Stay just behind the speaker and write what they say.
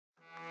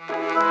If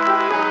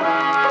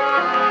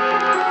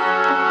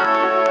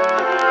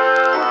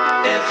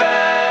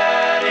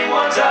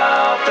anyone's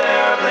out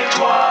there, blink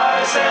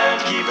twice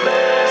and keep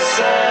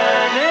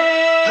listening.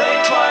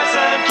 Blink twice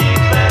and keep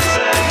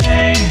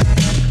listening.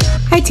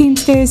 Hi,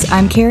 Teamsters.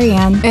 I'm Carrie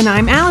Ann. And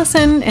I'm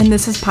Allison, and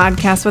this is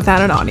Podcast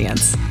Without an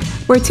Audience.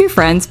 Where two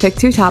friends pick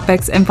two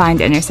topics and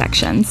find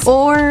intersections.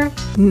 Or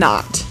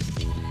not.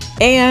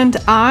 And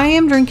I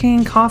am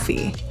drinking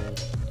coffee.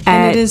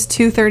 And it is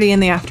 2:30 in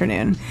the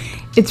afternoon.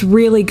 It's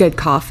really good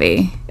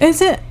coffee.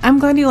 Is it? I'm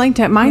glad you liked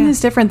it. Mine is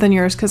different than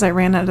yours because I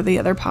ran out of the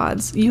other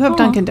pods. You have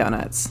Dunkin'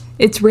 Donuts.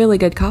 It's really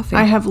good coffee.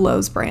 I have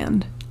Lowe's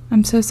brand.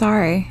 I'm so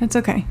sorry. It's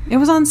okay. It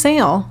was on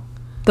sale.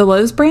 The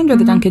Lowe's brand or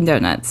the Dunkin'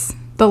 Donuts?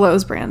 The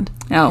Lowe's brand.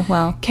 Oh,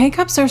 well.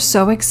 K-Cups are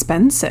so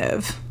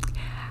expensive.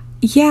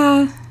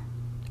 Yeah.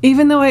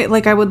 Even though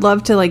I would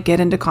love to get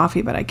into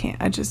coffee, but I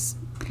can't.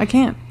 I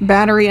can't.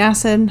 Battery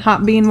acid,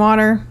 hot bean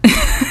water.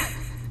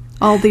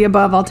 All the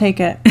above, I'll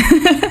take it.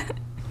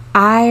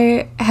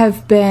 I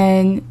have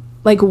been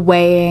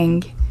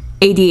weighing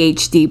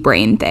ADHD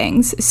brain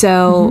things.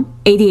 So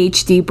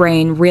ADHD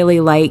brain really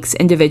likes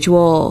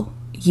individual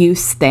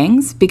use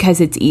things because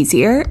it's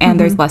easier and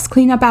there's less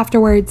cleanup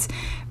afterwards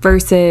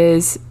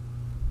versus,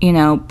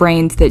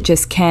 brains that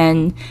just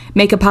can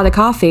make a pot of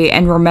coffee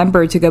and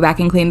remember to go back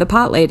and clean the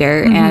pot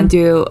later and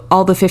do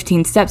all the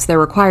 15 steps that are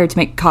required to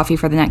make coffee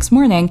for the next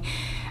morning.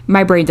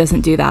 My brain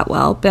doesn't do that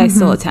well, but I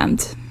still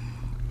attempt.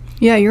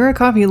 Yeah, you're a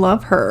coffee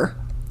lover.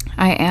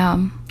 I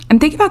am. I'm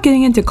thinking about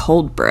getting into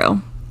cold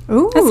brew.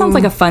 Ooh. That sounds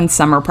like a fun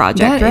summer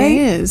project, right? It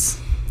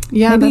is.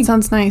 Yeah, Maybe that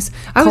sounds nice.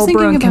 I Cold was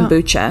brew thinking and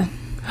about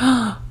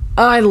kombucha.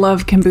 I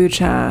love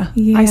kombucha.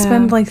 Yeah. I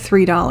spend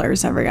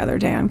 $3 every other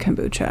day on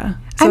kombucha.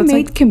 I it's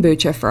made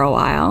kombucha for a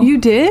while. You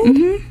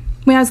did?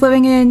 When I was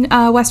living in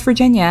West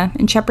Virginia,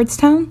 in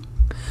Shepherdstown.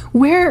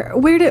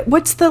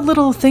 What's the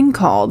little thing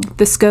called?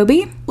 The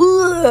SCOBY?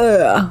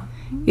 Ugh.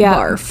 Yeah.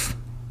 Barf.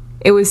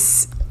 It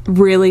was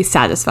really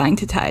satisfying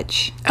to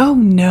touch. Oh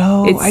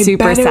no. It's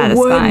super I bet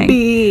satisfying. It would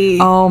be.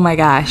 Oh my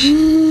gosh.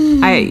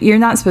 You're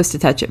not supposed to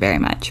touch it very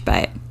much,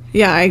 but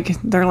yeah,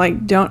 they're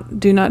like,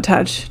 do not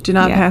touch, do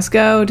not pass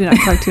go, do not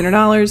collect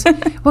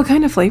 $200. What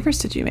kind of flavors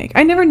did you make?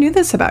 I never knew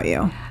this about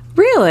you.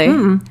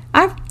 really,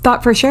 I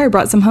thought for sure I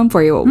brought some home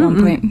for you at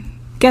one point.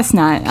 Guess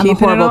not. I'm Keeping a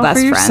horrible it all best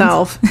for friend.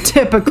 yourself.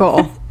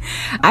 Typical.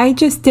 I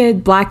just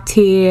did black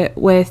tea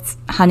with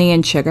honey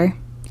and sugar.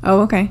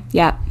 Oh, okay.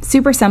 Yeah,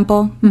 super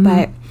simple,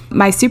 but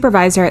my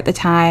supervisor at the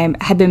time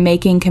had been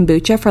making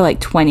kombucha for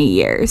 20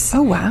 years.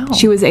 Oh, wow.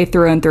 She was a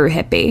through and through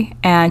hippie,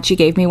 and she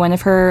gave me one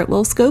of her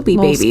little SCOBY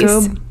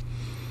babies. Scob.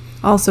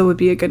 Also would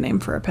be a good name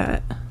for a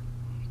pet.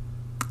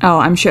 Oh,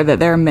 I'm sure that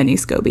there are many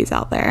SCOBYs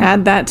out there.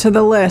 Add that to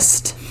the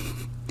list.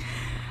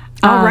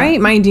 All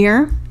right, my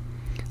dear.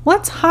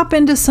 Let's hop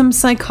into some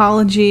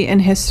psychology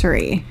and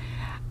history.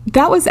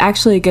 That was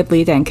actually a good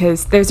lead-in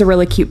because there's a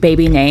really cute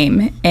baby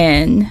name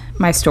in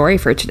my story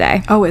for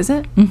today. Oh, is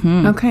it?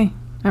 Mm-hmm. Okay,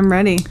 I'm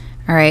ready.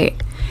 All right.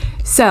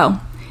 So,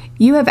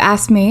 you have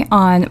asked me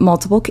on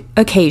multiple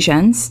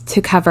occasions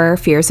to cover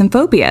fears and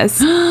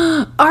phobias.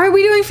 Are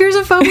we doing fears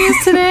and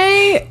phobias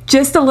today?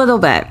 Just a little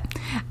bit.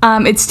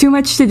 It's too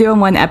much to do in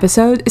one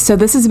episode, so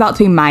this is about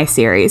to be my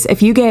series.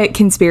 If you get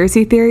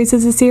conspiracy theories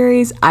as a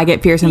series, I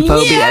get fears and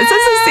phobias as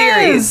a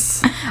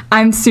series.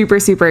 I'm super,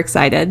 super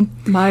excited.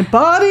 My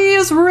body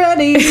is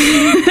ready.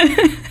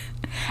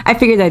 I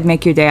figured I'd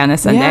make your day on a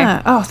Sunday.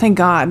 Yeah. Oh, thank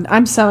God.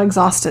 I'm so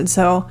exhausted,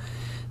 so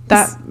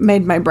that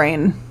made my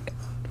brain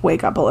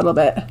wake up a little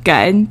bit.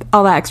 Good.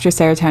 All that extra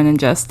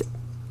serotonin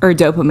or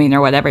dopamine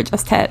or whatever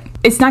just hit.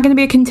 It's not going to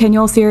be a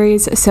continual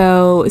series,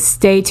 so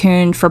stay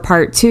tuned for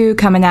part 2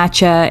 coming at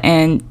you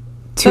in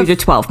 2 to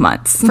 12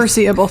 months.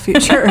 Foreseeable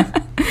future.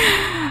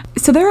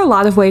 So there are a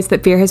lot of ways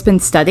that fear has been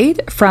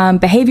studied, from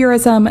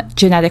behaviorism,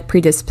 genetic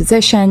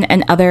predisposition,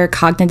 and other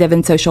cognitive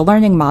and social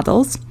learning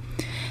models.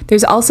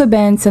 There's also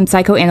been some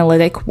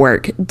psychoanalytic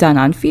work done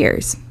on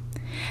fears.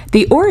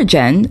 The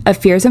origin of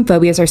fears and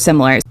phobias are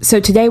similar. So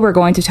today we're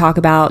going to talk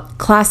about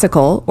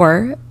classical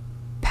or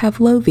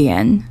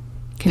Pavlovian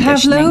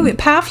conditioning.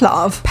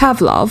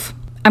 Pavlov.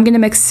 I'm going to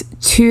mix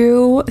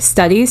 2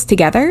 studies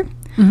together.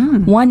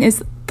 One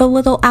is the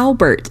little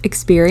Albert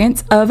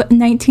experience of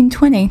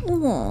 1920,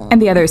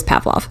 and the other is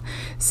Pavlov.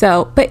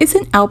 So, but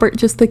isn't Albert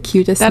just the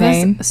cutest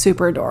name? That is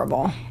super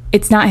adorable.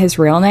 It's not his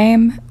real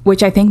name,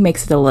 which I think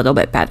makes it a little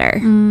bit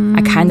better.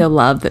 I kind of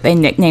love that they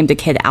nicknamed a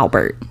kid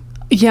Albert.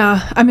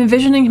 Yeah, I'm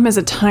envisioning him as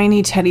a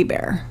tiny teddy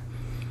bear.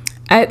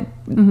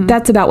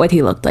 That's about what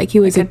he looked like. He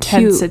was Like a a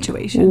tense cute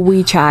situation.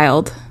 wee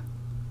child.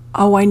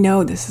 Oh, I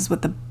know. This is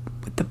with the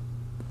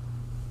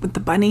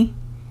bunny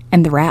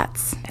And the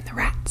rats. and the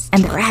rats.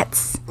 And the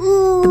rats.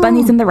 The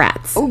bunnies and the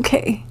rats.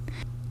 Okay.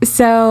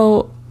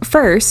 So,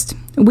 first,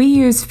 we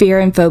use fear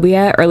and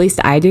phobia, or at least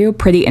I do,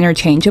 pretty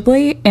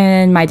interchangeably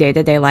in my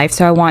day-to-day life.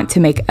 So I want to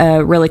make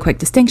a really quick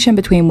distinction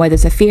between what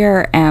is a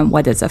fear and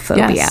what is a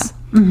phobia. Yes.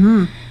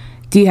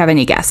 Do you have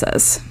any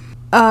guesses?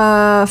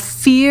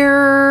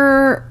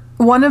 Fear.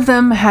 One of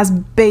them has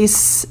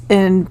base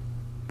in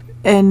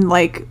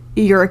like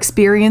your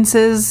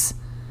experiences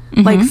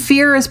Like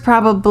fear is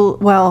probably,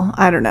 well,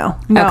 I don't know.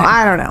 No, Okay.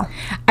 I don't know.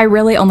 I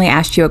really only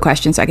asked you a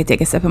question so I could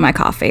take a sip of my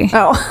coffee.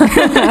 Oh,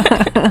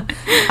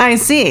 I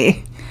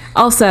see.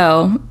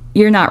 Also,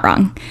 you're not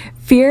wrong.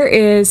 Fear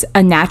is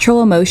a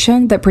natural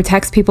emotion that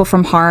protects people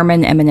from harm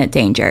and imminent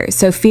danger.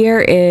 So fear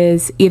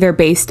is either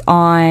based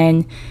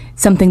on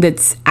something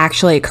that's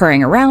actually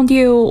occurring around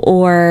you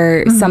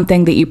or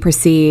something that you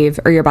perceive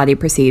or your body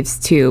perceives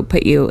to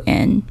put you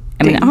in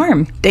imminent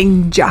harm.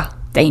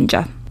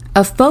 Danger.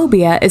 A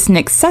phobia is an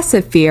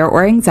excessive fear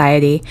or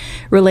anxiety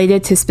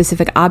related to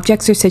specific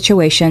objects or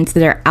situations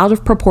that are out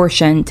of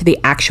proportion to the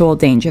actual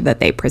danger that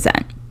they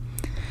present.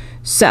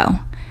 So,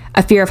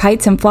 a fear of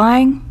heights and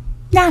flying?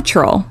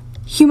 Natural.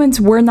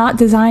 Humans were not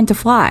designed to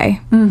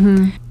fly.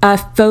 A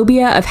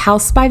phobia of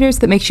house spiders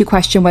that makes you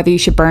question whether you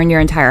should burn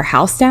your entire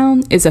house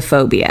down is a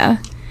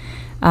phobia.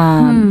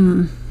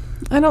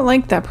 I don't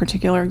like that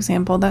particular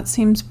example. That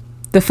seems,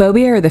 The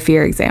phobia or the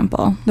fear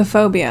example? the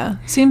phobia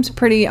seems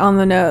pretty on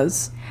the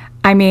nose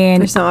I mean,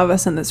 for some of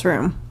us in this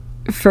room.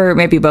 for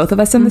maybe both of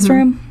us in this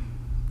room?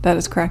 That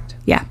is correct.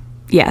 Yeah.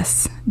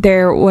 Yes.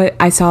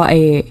 I saw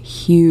a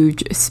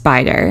huge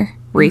spider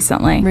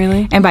recently.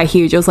 Really? And by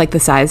huge, it was like the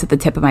size of the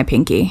tip of my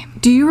pinky.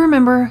 Do you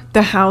remember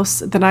the house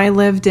that I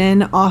lived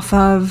in off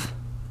of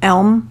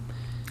Elm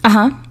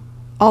Uh-huh.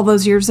 all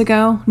those years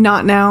ago?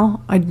 Not now.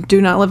 I do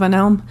not live on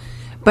Elm.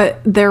 But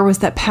there was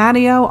that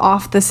patio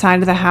off the side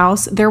of the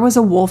house. There was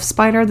a wolf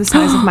spider the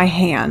size of my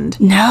hand.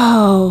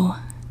 No.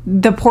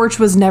 The porch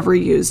was never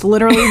used.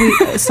 Literally,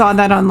 we saw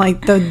that on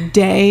like the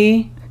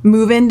day,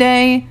 move-in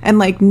day, and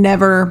like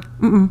never,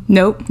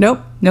 Nope. nope.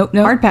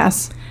 Hard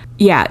pass.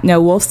 Yeah,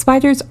 no, wolf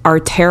spiders are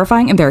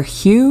terrifying and they're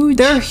huge.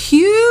 They're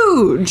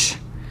huge.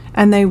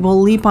 And they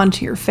will leap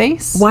onto your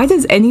face. Why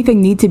does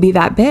anything need to be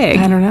that big?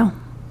 I don't know.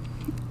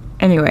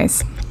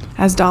 Anyways,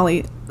 As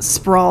Dolly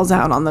sprawls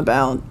out on the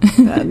bed.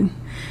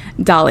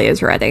 Dolly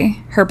is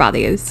ready. Her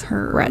body is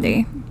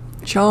ready.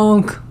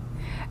 Chunk.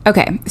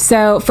 Okay,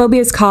 so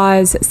phobias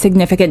cause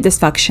significant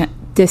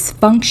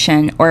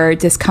dysfunction or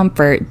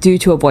discomfort due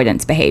to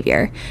avoidance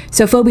behavior.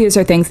 So phobias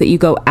are things that you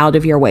go out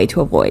of your way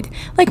to avoid,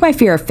 like my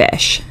fear of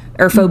fish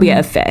or phobia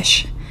of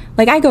fish.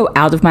 Like I go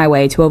out of my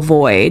way to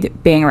avoid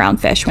being around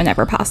fish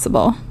whenever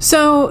possible.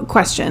 So,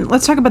 question.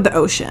 Let's talk about the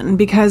ocean,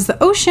 because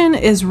the ocean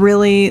is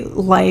really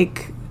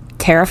like,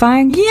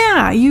 Terrifying?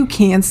 yeah, you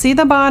can't see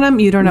the bottom.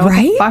 You don't know what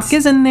the Right? fuck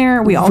is in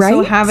there. We also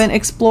Right? haven't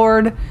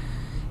explored,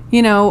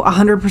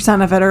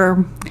 100% of it,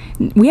 or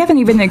We haven't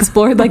even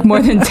explored like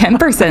more than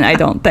 10%, I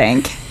don't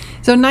think.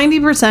 so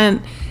 90%.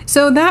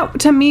 So that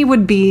to me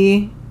would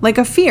be like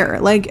a fear,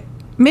 like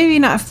maybe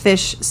not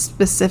fish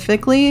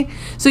specifically.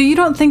 So you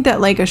don't think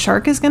that like a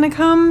shark is going to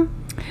come?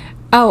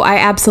 Oh, I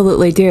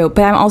absolutely do.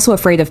 But I'm also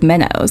afraid of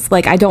minnows.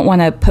 Like I don't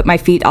want to put my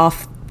feet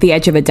off the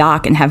edge of a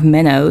dock and have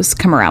minnows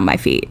come around my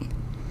feet.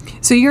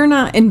 So you're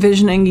not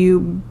envisioning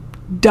you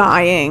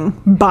dying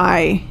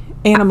by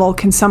animal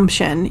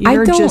consumption.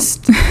 You're don't-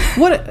 just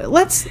what?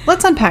 Let's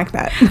unpack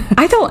that.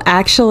 I don't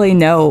actually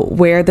know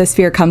where this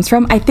fear comes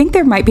from. I think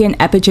there might be an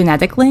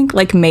epigenetic link.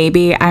 Like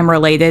maybe I'm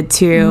related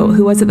to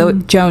who was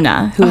it?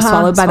 Jonah, who was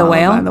swallowed by the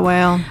whale. By the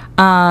whale.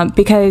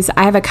 Because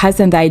I have a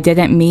cousin that I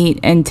didn't meet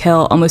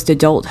until almost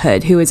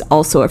adulthood who is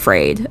also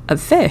afraid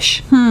of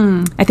fish.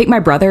 I think my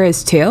brother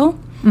is too.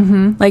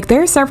 Like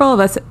there are several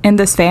of us in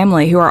this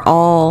family who are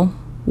all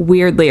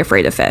weirdly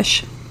afraid of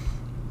fish.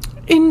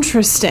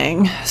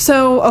 Interesting.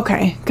 So,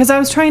 okay, because I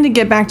was trying to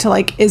get back to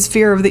like, is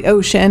fear of the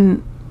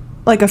ocean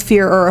like a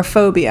fear or a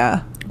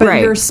phobia? But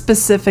Right. you're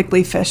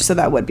specifically fish, so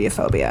that would be a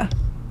phobia.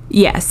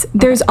 Yes.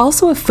 There's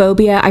also a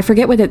phobia, I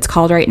forget what it's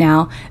called right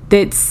now,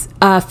 that's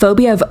a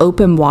phobia of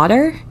open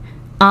water.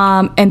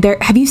 And there,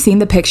 have you seen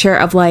the picture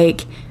of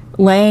like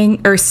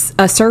laying or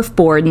a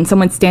surfboard and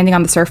someone standing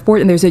on the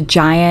surfboard and there's a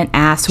giant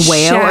ass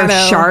whale or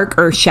Shadow. shark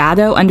or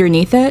shadow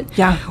underneath it?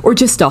 Yeah. Or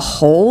just a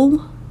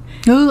hole?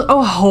 Oh,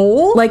 a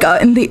hole? Like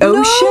in the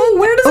ocean? No,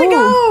 where does it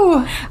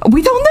go?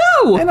 We don't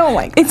know. I don't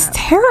like It's that.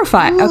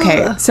 terrifying.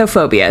 Okay, Ugh. so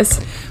phobias.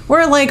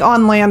 We're like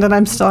on land and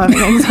I'm still having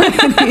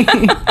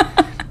anxiety.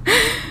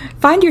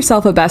 Find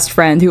yourself a best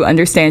friend who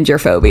understands your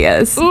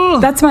phobias. Ugh.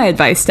 That's my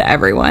advice to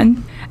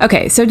everyone.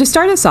 Okay, so to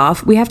start us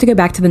off, we have to go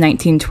back to the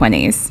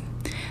 1920s.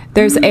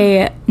 There's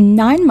a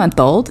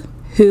 9-month-old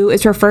who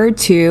is referred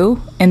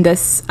to in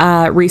this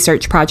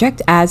research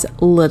project as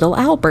Little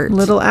Albert.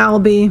 Little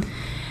Albie.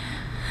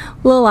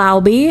 Little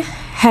Albie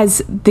has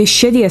the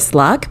shittiest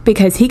luck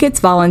because he gets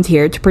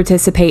volunteered to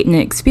participate in an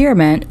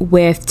experiment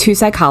with 2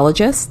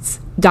 psychologists,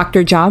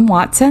 Dr. John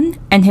Watson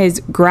and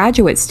his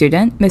graduate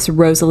student, Miss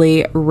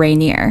Rosalie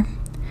Rainier.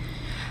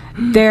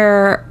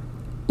 Their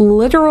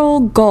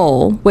literal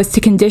goal was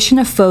to condition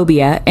a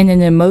phobia in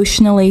an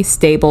emotionally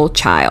stable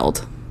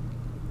child.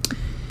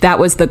 That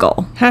was the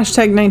goal.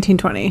 Hashtag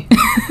 1920.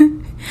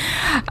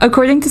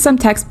 According to some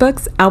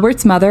textbooks,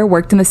 Albert's mother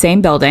worked in the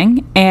same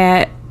building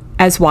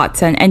as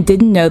Watson and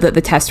didn't know that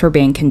the tests were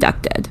being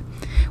conducted.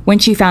 When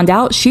she found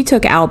out, she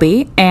took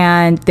Albie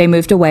and they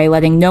moved away,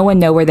 letting no one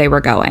know where they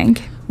were going.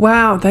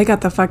 Wow, they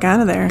got the fuck out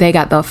of there. They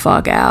got the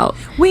fuck out.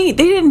 Wait,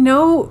 they didn't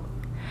know.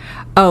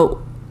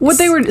 Oh, What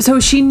they were, so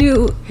she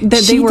knew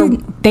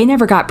that They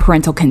never got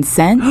parental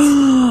consent,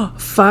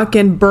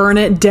 fucking burn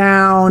it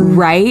down.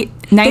 right?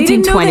 They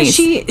didn't know that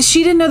 1920s.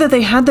 she didn't know that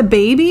they had the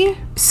baby.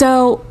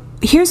 So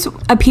here's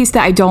a piece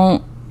that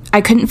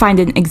I couldn't find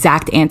an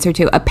exact answer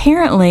to.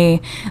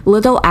 Apparently,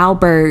 little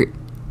Albert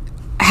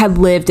had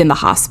lived in the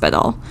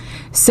hospital.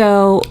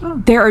 So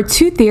there are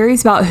two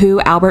theories about who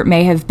Albert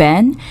may have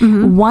been.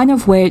 One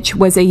of which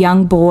was a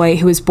young boy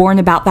who was born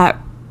about that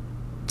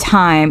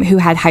time who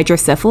had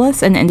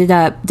hydrosyphilis and ended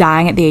up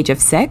dying at the age of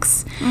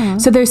 6.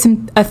 So there's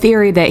a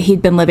theory that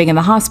he'd been living in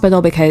the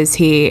hospital because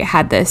he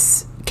had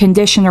this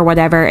condition or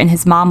whatever, and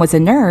his mom was a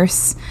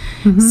nurse.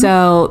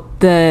 So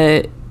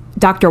the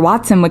Dr.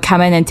 Watson would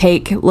come in and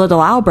take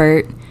little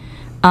Albert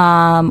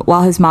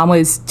while his mom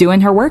was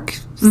doing her work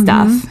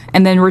stuff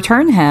and then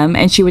return him,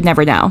 and she would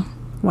never know.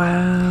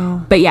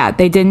 Wow. But yeah,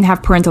 they didn't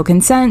have parental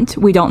consent.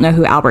 We don't know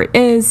who Albert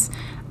is.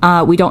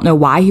 We don't know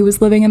why he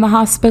was living in the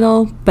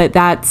hospital, but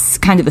that's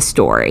kind of the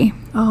story.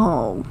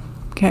 Oh,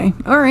 okay.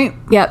 All right.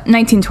 Yep,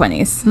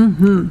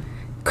 1920s.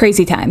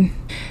 Crazy time.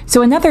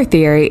 So another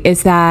theory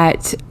is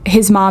that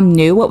his mom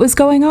knew what was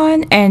going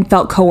on and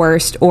felt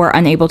coerced or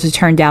unable to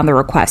turn down the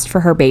request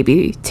for her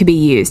baby to be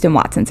used in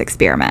Watson's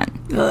experiment.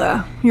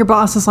 Ugh. Your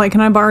boss is like,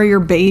 can I borrow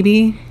your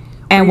baby?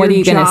 And Or what are your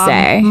you going to job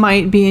say?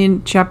 Might be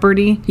in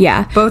jeopardy.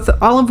 Yeah.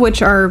 All of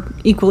which are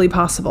equally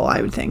possible,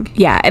 I would think.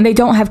 Yeah, and they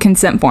don't have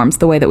consent forms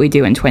the way that we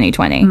do in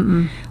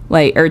 2020.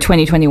 Like, or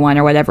 2021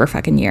 or whatever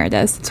fucking year it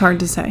is. It's hard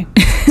to say.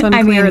 It's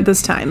unclear at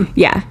this time.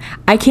 Yeah.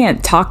 I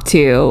can't talk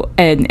to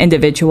an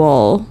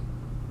individual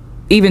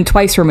even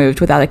twice removed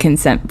without a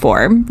consent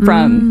form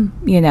from,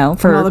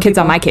 for all the kids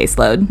on people. my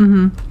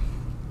caseload.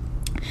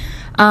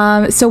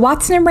 So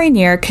Watson and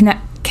Rainier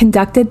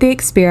conducted the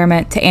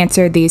experiment to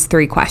answer these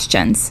 3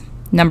 questions.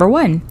 Number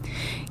 1,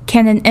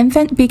 can an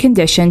infant be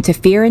conditioned to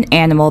fear an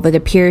animal that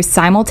appears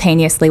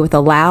simultaneously with a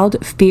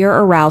loud,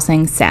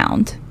 fear-arousing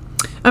sound?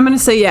 I'm going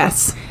to say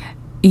yes.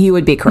 You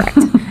would be correct.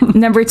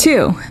 Number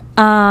 2,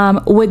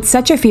 would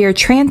such a fear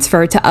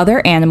transfer to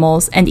other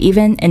animals and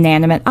even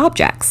inanimate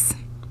objects?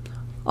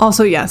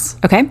 Also yes.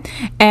 Okay.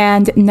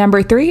 And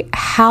number 3,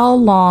 how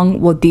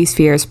long will these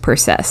fears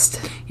persist?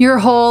 Your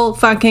whole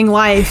fucking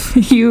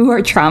life. You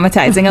are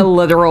traumatizing a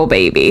literal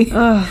baby.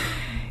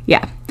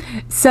 Yeah.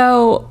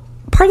 So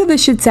part of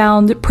this should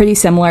sound pretty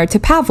similar to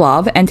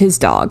Pavlov and his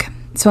dog.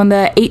 So in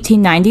the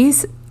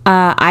 1890s,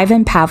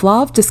 Ivan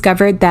Pavlov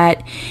discovered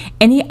that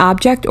any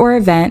object or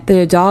event that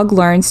a dog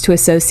learns to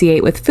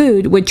associate with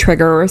food would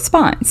trigger a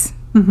response.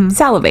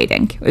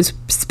 Salivating was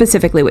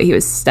specifically what he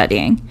was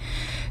studying.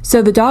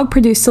 So the dog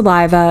produced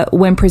saliva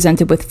when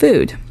presented with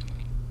food.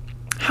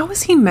 How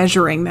is he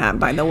measuring that,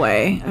 by the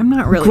way? I'm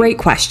not really... Great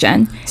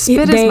question.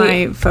 Spit is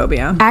my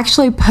phobia.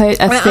 Actually put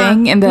a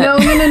thing in the... No.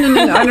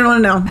 I don't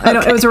want to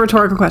know. It was a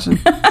rhetorical question.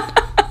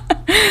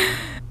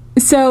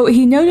 So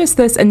he noticed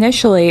this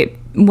initially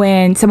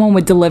when someone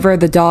would deliver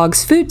the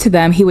dog's food to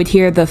them. He would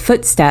hear the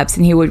footsteps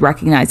and he would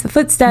recognize the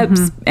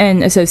footsteps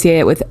and associate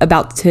it with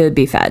about to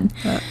be fed.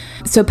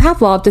 So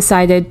Pavlov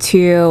decided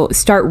to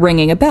start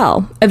ringing a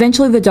bell.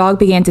 Eventually the dog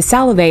began to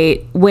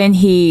salivate when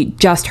he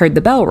just heard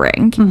the bell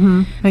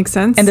ring. Makes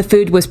sense. And the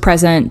food was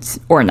present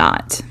or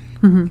not.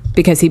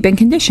 Because he'd been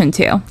conditioned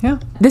to. Yeah.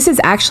 This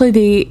is actually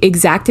the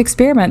exact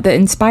experiment that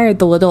inspired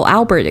the little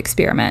Albert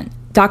experiment.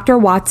 Dr.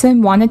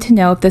 Watson wanted to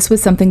know if this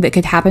was something that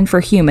could happen for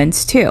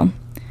humans too.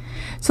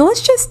 So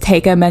let's just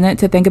take a minute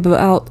to think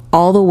about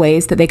all the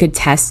ways that they could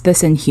test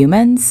this in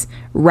humans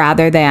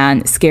rather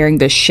than scaring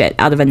the shit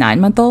out of a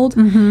 9-month-old.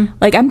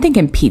 Like, I'm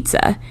thinking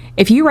pizza.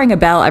 If you rang a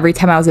bell every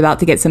time I was about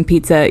to get some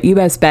pizza, you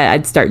best bet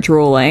I'd start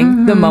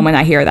drooling the moment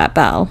I hear that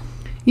bell.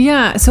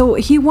 Yeah, so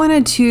he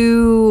wanted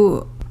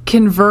to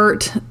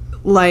convert,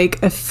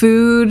 like, a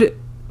food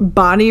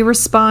body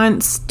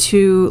response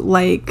to,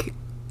 like,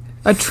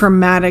 a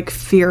traumatic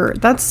fear.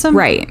 That's some...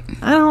 Right.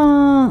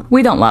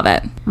 We don't love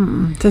it.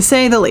 To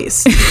say the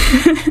least.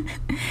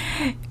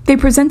 They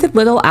presented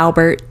little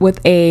Albert with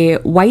a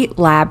white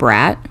lab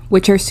rat,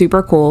 which are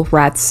super cool.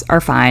 Rats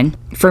are fine.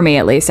 For me,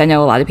 at least. I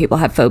know a lot of people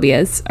have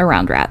phobias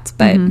around rats,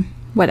 but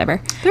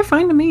whatever. They're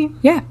fine to me.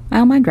 Yeah, I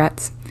don't mind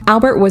rats.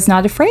 Albert was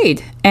not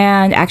afraid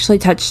and actually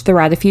touched the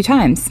rat a few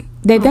times.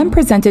 They then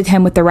presented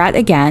him with the rat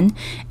again,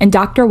 and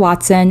Dr.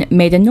 Watson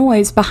made a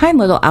noise behind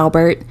little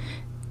Albert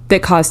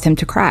that caused him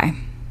to cry.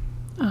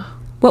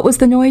 What was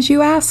the noise,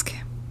 you ask?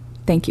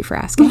 Thank you for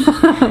asking.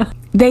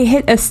 They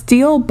hit a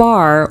steel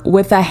bar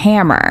with a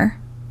hammer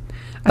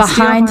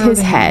behind bar with his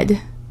a hammer.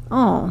 head.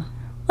 Oh.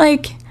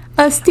 Like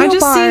a steel bar. I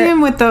just see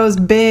him with those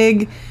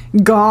big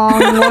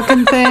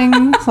gong-looking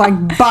things.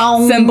 Like,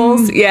 boom.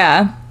 Cymbals,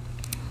 yeah.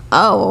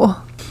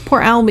 Oh.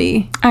 Poor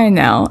Albie. I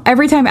know.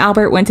 Every time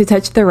Albert went to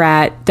touch the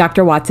rat,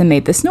 Dr. Watson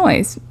made this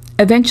noise.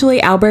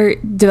 Eventually,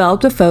 Albert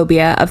developed a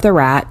phobia of the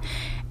rat,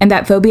 and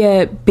that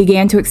phobia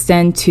began to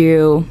extend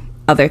to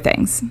other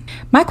things.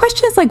 My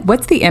question is, like,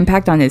 what's the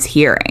impact on his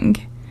hearing?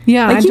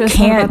 Yeah, Like, I you just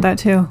thought can't- about that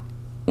too.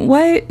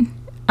 What?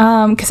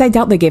 Because I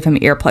doubt they gave him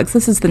earplugs.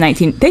 This is the they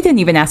didn't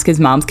even ask his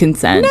mom's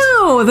consent.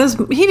 No,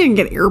 he didn't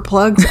get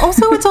earplugs.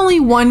 Also, it's only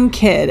one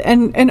kid,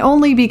 and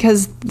only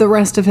because the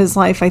rest of his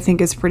life I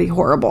think is pretty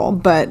horrible.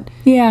 But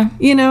Yeah.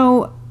 you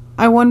know,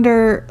 I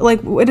wonder,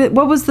 like,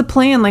 what was the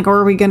plan? Like, or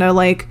are we gonna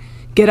like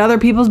get other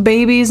people's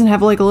babies and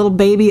have like a little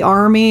baby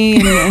army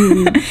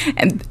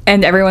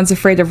And everyone's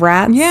afraid of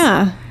rats?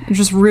 yeah,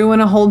 just ruin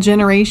a whole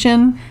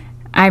generation?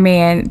 I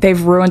mean, they've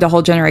ruined a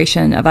whole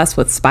generation of us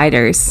with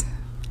spiders.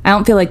 I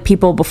don't feel like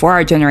people before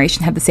our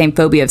generation had the same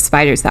phobia of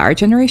spiders that our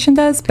generation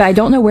does, but I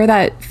don't know where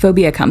that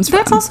phobia comes from.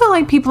 That's also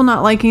like people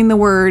not liking the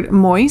word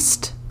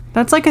moist.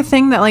 That's like a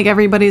thing that like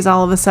everybody's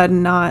all of a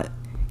sudden not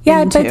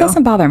Yeah, into. but it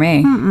doesn't bother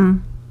me.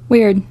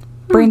 Weird.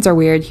 Brains are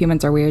weird.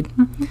 Humans are weird.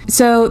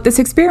 So this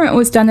experiment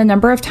was done a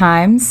number of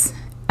times,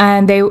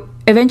 and they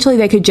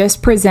could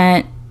just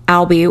present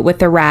Albie with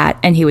the rat,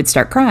 and he would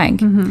start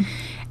crying.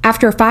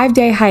 After a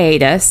 5-day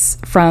hiatus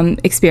from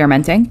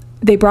experimenting,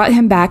 they brought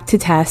him back to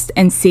test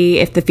and see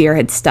if the fear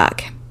had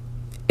stuck.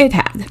 It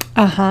had.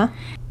 Uh-huh.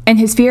 And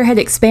his fear had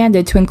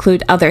expanded to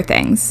include other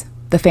things: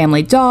 the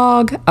family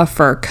dog, a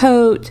fur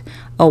coat,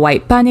 a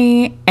white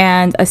bunny,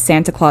 and a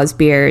Santa Claus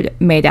beard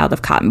made out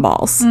of cotton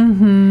balls.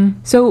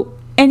 So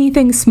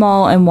anything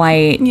small and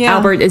white, Yeah.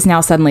 Albert is now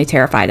suddenly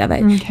terrified of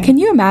it. Okay. Can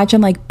you imagine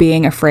like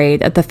being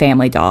afraid of the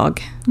family dog?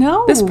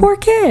 No. This poor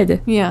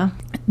kid. Yeah.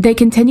 They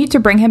continued to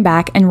bring him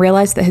back and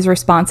realized that his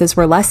responses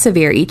were less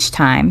severe each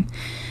time.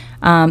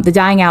 The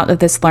dying out of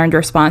this learned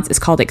response is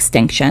called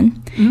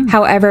extinction.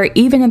 However,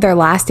 even in their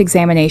last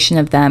examination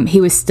of them, he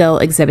was still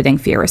exhibiting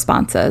fear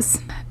responses.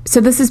 So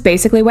this is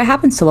basically what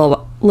happens to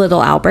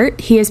little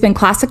Albert. He has been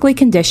classically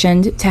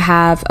conditioned to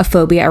have a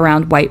phobia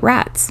around white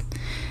rats.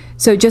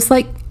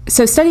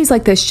 So studies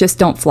like this just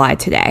don't fly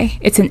today.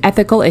 It's an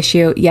ethical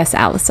issue. Yes,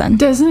 Allison.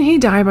 Doesn't he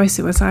die by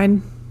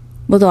suicide?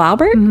 Little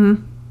Albert?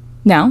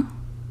 No.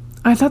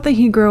 I thought that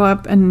he grew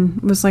up and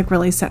was like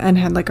really sad and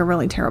had like a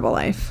really terrible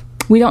life.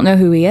 We don't know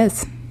who he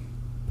is.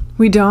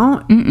 We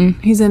don't? Mm-mm.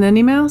 He's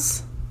an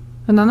Mouse?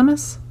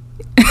 Anonymous?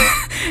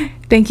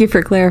 Thank you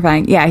for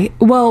clarifying. Yeah,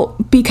 well,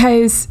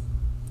 because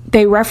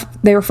they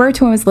refer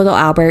to him as Little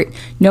Albert.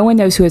 No one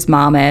knows who his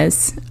mom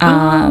is.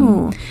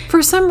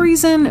 For some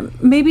reason,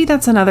 maybe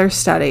that's another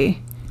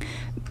study.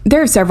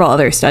 There are several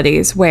other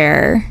studies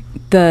where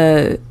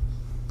They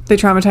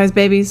traumatize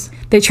babies?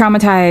 they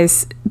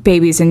traumatize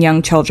babies and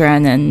young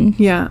children, and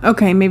Yeah,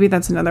 okay, maybe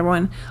that's another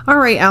one. All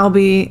right,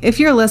 Albie, if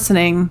you're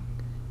listening,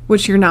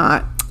 which you're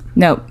not.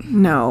 nope.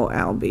 No,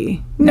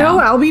 Albie. No.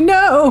 No, Albie,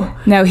 no!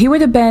 No, he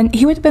would have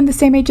been the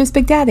same age as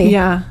Big Daddy.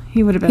 Yeah,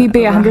 he would have been. He'd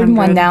be over 101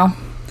 100. now.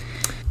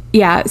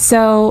 Yeah,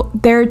 so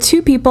there are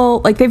two people,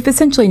 like they've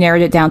essentially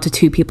narrowed it down to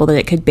two people that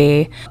it could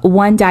be.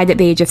 One died at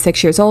the age of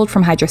 6 years old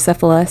from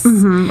hydrocephalus.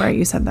 Right,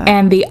 you said that.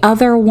 And the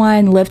other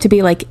one lived to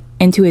be like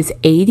into his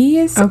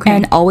 80s Okay.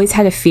 and always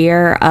had a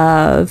fear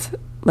of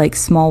like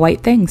small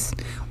white things.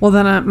 Well,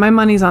 then my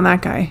money's on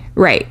that guy.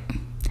 Right.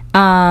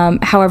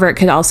 However, it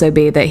could also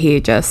be that he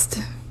just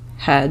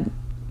had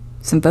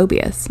some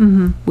phobias.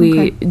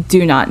 We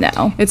do not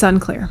know. It's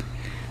unclear.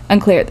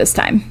 Unclear at this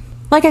time.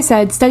 Like I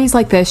said, studies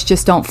like this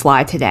just don't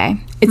fly today.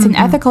 It's an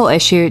ethical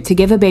issue to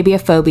give a baby a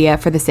phobia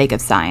for the sake of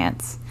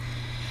science.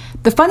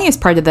 The funniest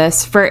part of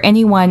this, for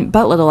anyone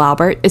but little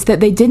Albert, is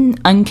that they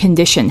didn't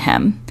uncondition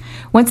him.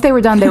 Once they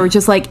were done, they were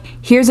just like,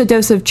 here's a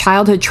dose of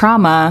childhood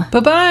trauma,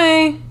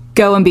 Bye-bye.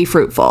 go and be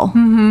fruitful.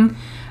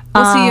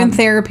 We'll see you in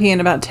therapy in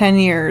about 10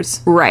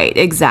 years. Right,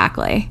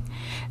 exactly.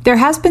 There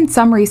has been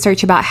some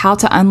research about how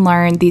to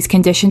unlearn these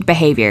conditioned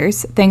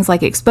behaviors. Things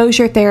like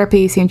exposure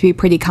therapy seem to be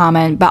pretty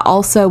common, but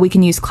also we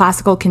can use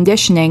classical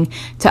conditioning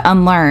to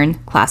unlearn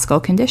classical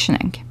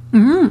conditioning.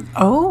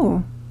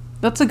 Oh,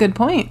 that's a good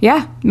point.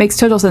 Yeah, makes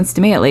total sense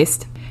to me at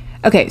least.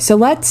 Okay, so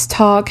let's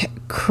talk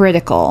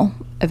critical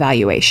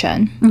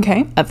evaluation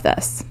Okay. of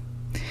this.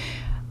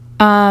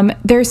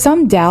 There's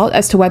some doubt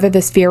as to whether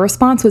this fear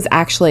response was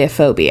actually a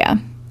phobia.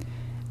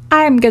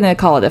 I'm going to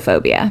call it a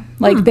phobia.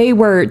 Like they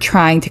were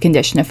trying to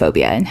condition a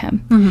phobia in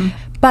him.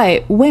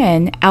 But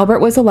when Albert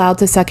was allowed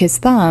to suck his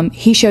thumb,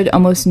 he showed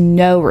almost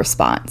no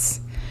response.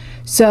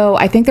 So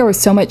I think there was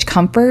so much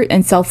comfort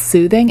and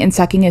self-soothing in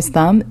sucking his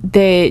thumb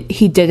that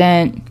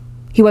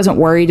he wasn't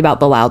worried about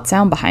the loud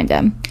sound behind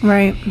him.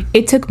 Right.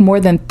 It took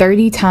more than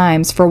 30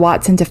 times for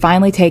Watson to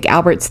finally take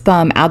Albert's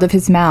thumb out of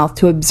his mouth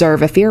to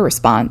observe a fear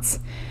response.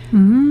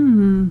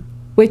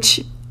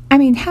 Which, I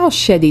mean, how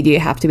shitty do you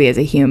have to be as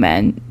a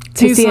human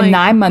to He's see a like-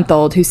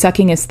 9-month-old who's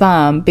sucking his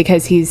thumb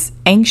because he's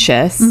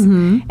anxious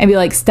and be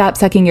like, stop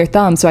sucking your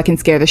thumb so I can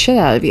scare the shit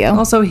out of you.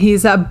 Also,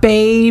 he's a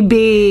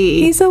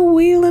baby. He's a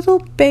wee little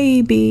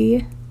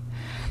baby.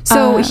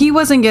 So he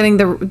wasn't getting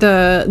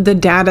the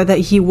data that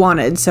he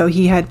wanted, so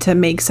he had to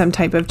make some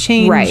type of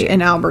change Right.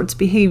 in Albert's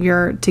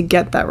behavior to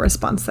get that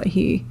response that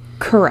he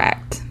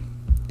Correct.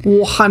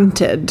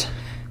 wanted.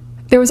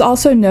 There was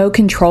also no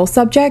control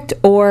subject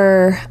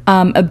or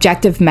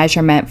objective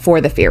measurement for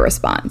the fear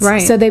response.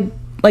 Right. So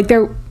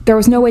there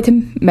was no way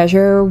to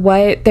measure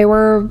what they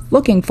were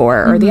looking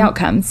for or the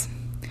outcomes.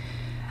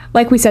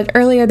 Like we said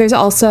earlier, there's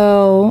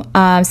also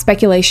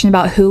speculation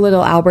about who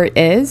little Albert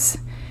is.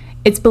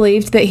 It's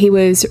believed that he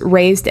was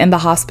raised in the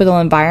hospital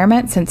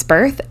environment since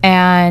birth,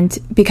 and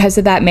because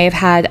of that may have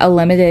had a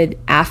limited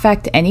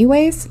affect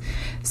anyways.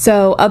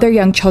 So other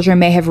young children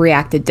may have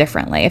reacted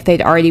differently if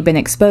they'd already been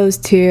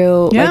exposed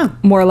to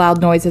like more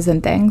loud noises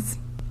and things.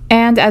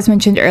 And as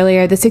mentioned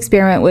earlier, this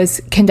experiment was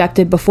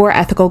conducted before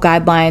ethical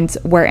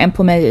guidelines were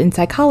implemented in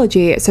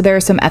psychology, so there are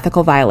some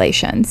ethical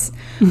violations.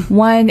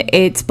 One,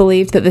 it's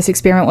believed that this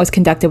experiment was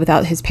conducted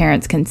without his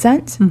parents'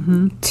 consent.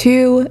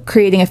 Two,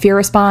 creating a fear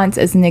response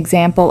is an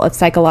example of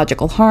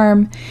psychological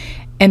harm.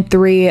 And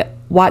three,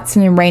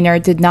 Watson and Rayner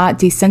did not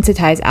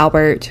desensitize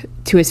Albert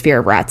to his fear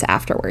of rats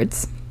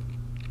afterwards.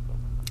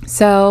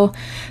 So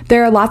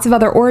there are lots of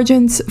other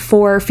origins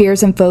for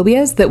fears and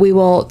phobias that we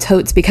will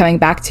totes be coming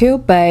back to,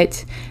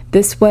 but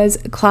this was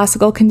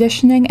classical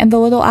conditioning and the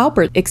little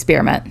Albert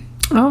experiment.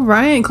 All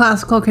right,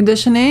 classical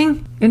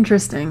conditioning.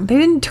 Interesting. They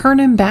didn't turn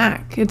him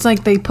back. It's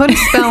like they put a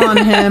spell on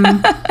him,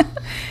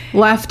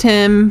 left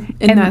him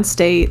in that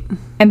state.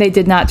 And they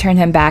did not turn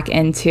him back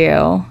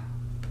into...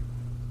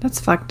 That's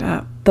fucked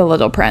up. The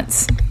Little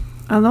Prince.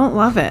 I don't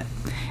love it.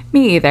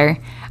 Me either.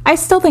 I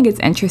still think it's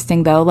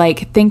interesting, though,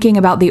 like thinking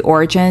about the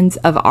origins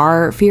of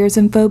our fears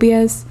and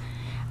phobias.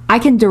 I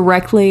can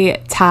directly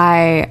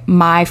tie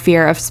my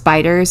fear of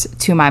spiders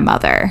to my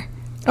mother.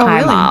 Oh, Hi,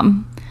 really?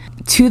 Mom.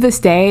 To this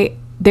day,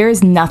 there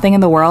is nothing in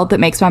the world that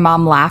makes my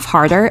mom laugh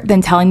harder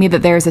than telling me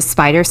that there's a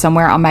spider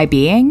somewhere on my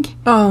being.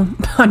 Oh,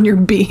 on your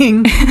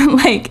being.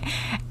 Like,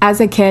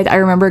 as a kid, I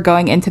remember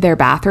going into their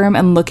bathroom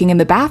and looking in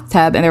the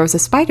bathtub, and there was a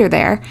spider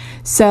there.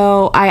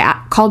 So I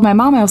called my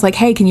mom, and I was like,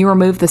 hey, can you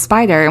remove the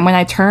spider? And when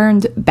I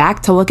turned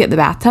back to look at the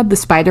bathtub, the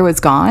spider was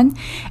gone.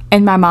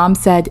 And my mom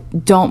said,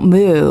 don't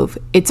move.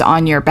 It's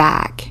on your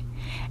back.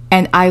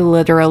 And I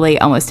literally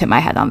almost hit my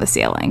head on the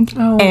ceiling.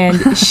 Oh.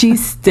 And she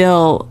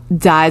still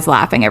dies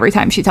laughing every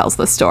time she tells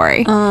the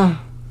story.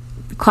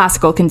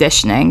 Classical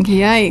conditioning.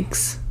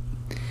 Yikes.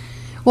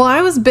 Well,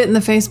 I was bit in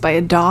the face by a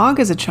dog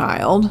as a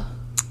child.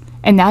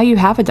 And now you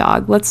have a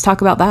dog. Let's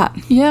talk about that.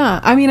 Yeah,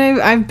 I mean,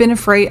 I've been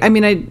afraid. I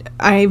mean,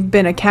 I've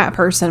been a cat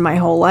person my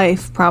whole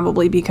life,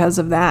 probably because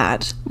of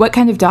that. What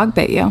kind of dog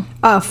bit you?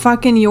 A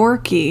fucking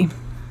Yorkie.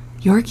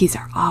 Yorkies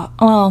are,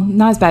 well,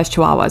 not as bad as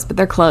Chihuahuas, but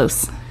they're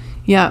close.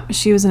 Yeah,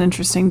 she was an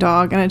interesting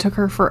dog, and it took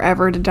her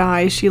forever to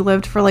die. She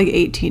lived for like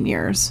 18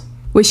 years.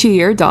 Was she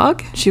your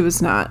dog? She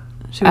was not.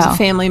 She was Oh. a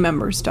family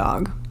member's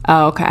dog.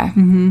 Oh, okay.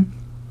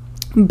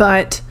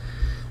 But,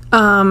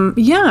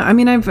 yeah, I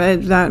mean,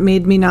 that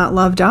made me not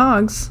love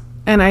dogs,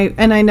 and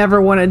I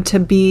never wanted to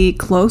be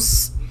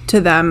close to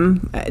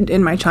them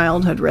in my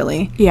childhood,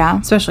 really. Yeah.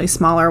 Especially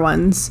smaller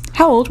ones.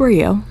 How old were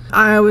you?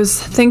 I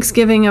was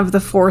Thanksgiving of the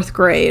 4th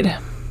grade.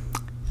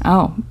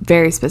 Oh,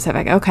 very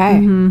specific.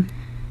 Okay.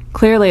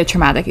 Clearly a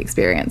traumatic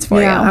experience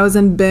for Yeah, you. I was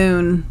in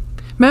Boone.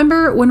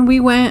 Remember when we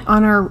went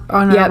on our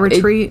Yep,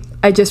 retreat?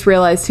 I just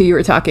realized who you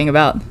were talking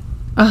about.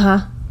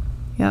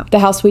 Yep. The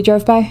house we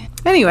drove by?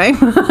 Anyway.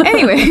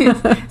 Anyway,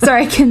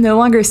 sorry, I can no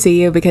longer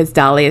see you because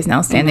Dolly is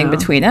now standing know.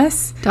 between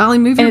us. Dolly,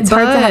 move And your it's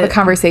butt. hard to have a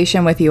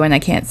conversation with you when I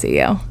can't see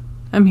you.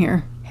 I'm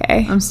here.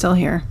 Hey. I'm still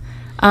here.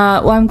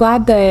 Well, I'm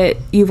glad that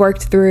you've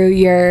worked through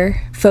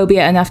your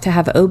phobia enough to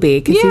have Obi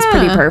because he's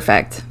pretty Yeah.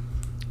 perfect.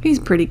 He's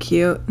pretty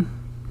cute.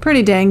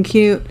 Pretty dang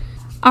cute.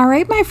 All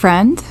right, my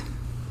friend.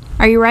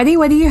 Are you ready?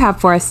 What do you have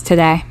for us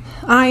today?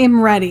 I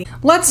am ready.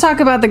 Let's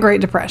talk about the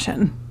Great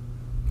Depression.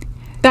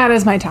 That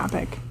is my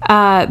topic.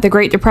 The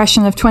Great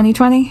Depression of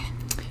 2020?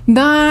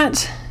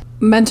 Not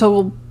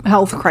mental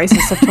health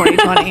crisis of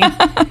 2020,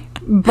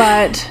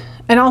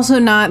 and also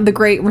not the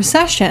Great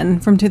Recession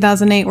from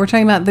 2008. We're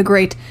talking about the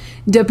Great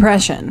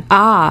Depression.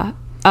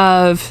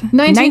 Of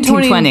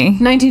 1920.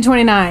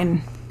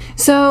 1929.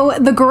 So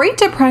the Great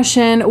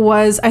Depression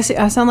was, I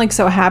sound like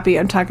so happy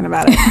I'm talking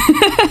about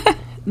it.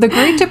 The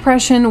Great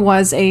Depression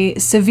was a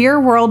severe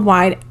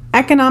worldwide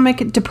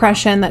economic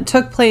depression that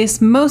took place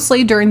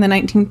mostly during the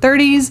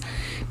 1930s,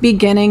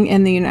 beginning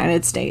in the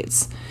United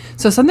States.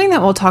 So something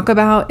that we'll talk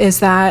about is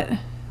that,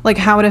 like,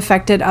 how it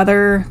affected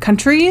other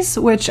countries,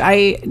 which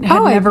I had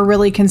never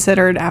really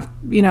considered,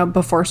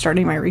 before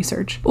starting my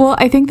research. Well,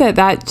 I think that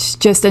that's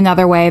just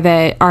another way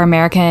that our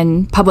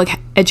American public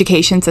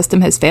education system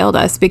has failed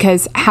us,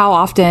 because how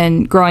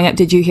often growing up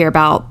did you hear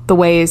about the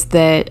ways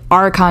that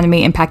our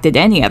economy impacted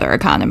any other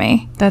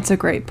economy? That's a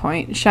great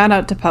point. Shout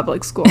out to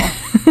public school.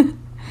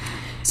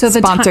 So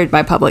Sponsored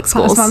by public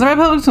schools. Sponsored by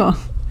public school.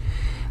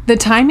 The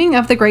timing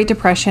of the Great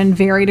Depression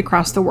varied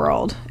across the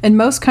world. In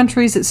most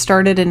countries, it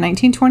started in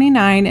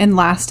 1929 and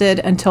lasted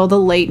until the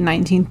late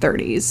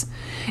 1930s.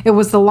 It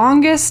was the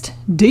longest,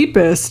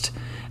 deepest,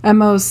 and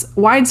most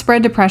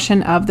widespread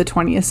depression of the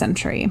 20th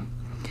century.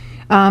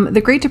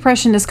 The Great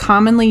Depression is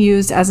commonly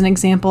used as an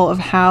example of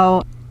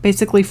how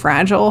basically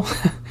fragile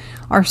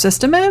our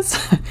system is,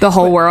 The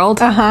whole world?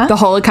 The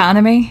whole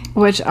economy?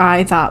 which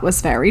I thought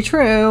was very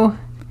true.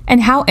 And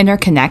how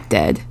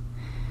interconnected.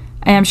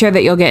 And I'm sure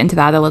that you'll get into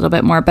that a little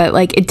bit more, but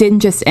like it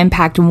didn't just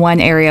impact one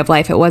area of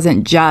life. It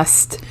wasn't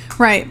just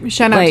Right.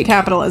 Shout out to Like-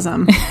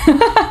 capitalism.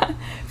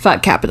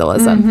 Fuck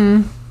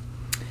capitalism.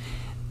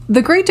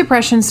 The Great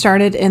Depression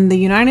started in the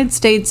United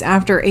States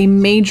after a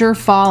major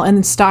fall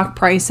in stock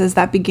prices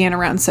that began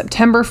around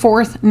September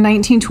 4th,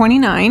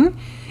 1929,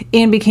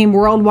 and became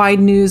worldwide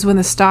news when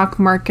the stock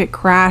market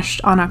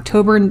crashed on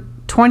October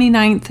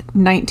 29th,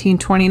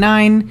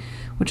 1929,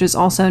 which is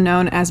also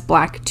known as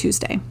Black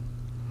Tuesday.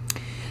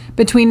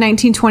 Between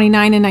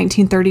 1929 and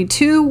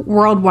 1932,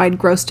 worldwide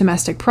gross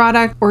domestic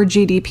product, or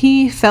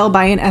GDP, fell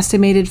by an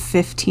estimated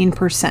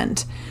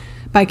 15%.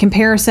 By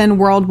comparison,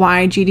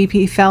 worldwide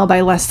GDP fell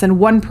by less than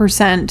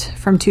 1%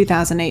 from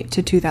 2008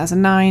 to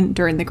 2009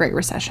 during the Great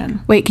Recession.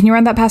 Wait, can you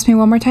run that past me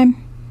one more time?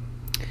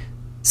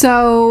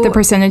 So The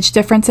percentage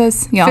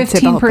differences? You don't have to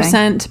say the whole thing.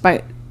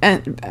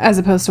 15% as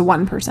opposed to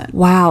 1%.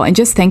 Wow, and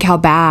just think how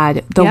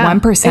bad the Yeah,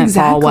 1% fall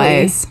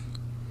exactly. was.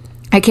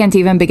 I can't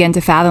even begin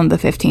to fathom the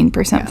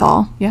 15%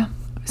 fall. Yeah.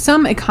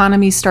 Some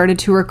economies started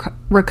to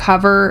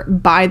recover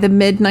by the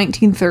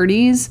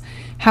mid-1930s.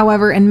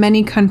 However, in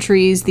many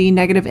countries, the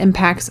negative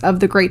impacts of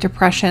the Great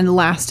Depression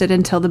lasted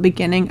until the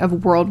beginning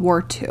of World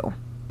War II.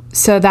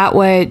 So that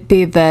would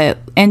be the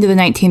end of the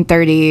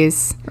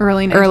 1930s,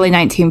 Early early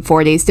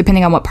 1940s,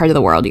 depending on what part of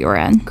the world you were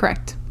in.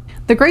 Correct.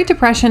 The Great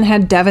Depression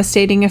had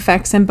devastating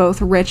effects in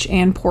both rich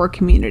and poor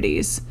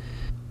communities.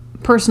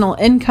 Personal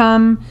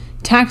income,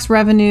 tax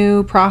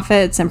revenue,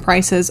 profits, and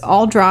prices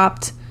all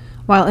dropped,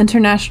 while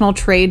international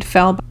trade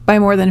fell by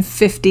more than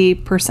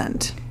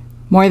 50%.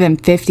 More than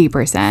 50%.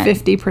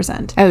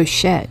 50%. Oh,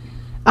 shit.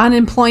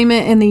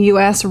 Unemployment in the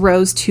U.S.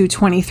 rose to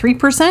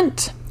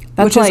 23%,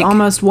 That's which is like-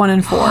 almost 1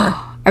 in 4.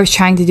 I was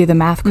trying to do the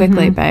math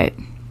quickly, but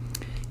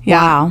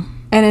wow.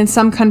 And in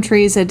some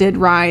countries, it did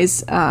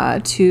rise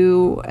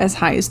to as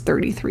high as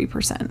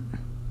 33%.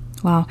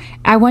 Wow.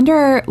 I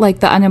wonder, like,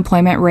 the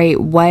unemployment rate,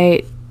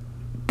 what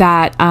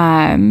that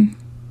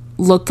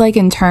looked like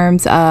in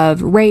terms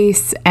of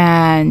race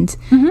and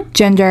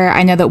gender.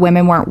 I know that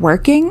women weren't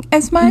working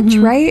as much,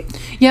 right?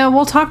 Yeah,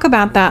 we'll talk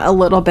about that a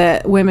little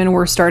bit. Women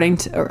were starting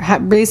to, or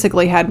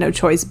basically had no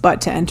choice but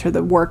to enter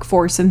the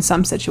workforce in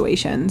some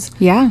situations.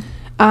 Yeah.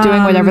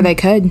 Doing whatever they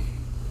could.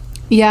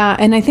 Yeah,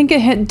 and I think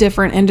it hit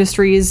different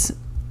industries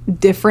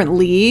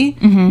differently.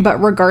 But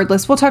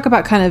regardless, we'll talk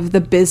about kind of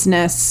the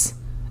business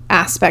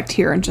aspect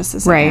here in just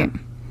a second.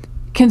 Right.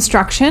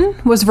 Construction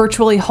was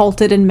virtually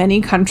halted in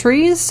many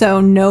countries, so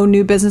no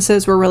new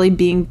businesses were really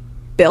being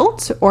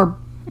built or,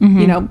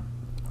 you know,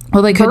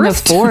 Well, they couldn't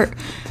birthed. afford.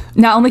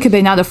 Not only could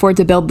they not afford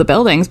to build the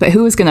buildings, but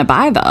who was going to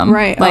buy them?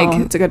 Right. Like, Oh,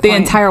 that's a good the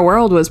point. entire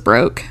world was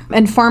broke.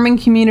 and farming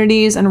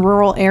communities and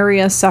rural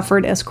areas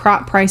suffered as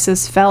crop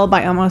prices fell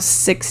by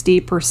almost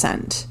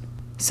 60%.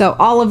 So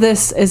all of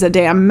this is a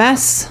damn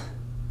mess,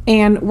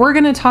 and we're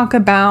going to talk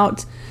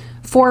about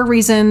 4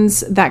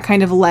 reasons that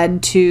kind of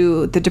led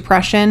to the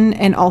Depression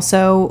and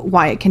also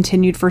why it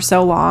continued for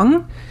so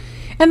long.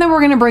 And then we're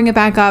going to bring it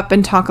back up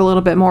and talk a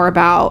little bit more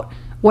about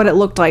what it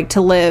looked like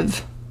to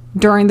live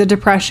during the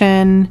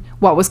Depression,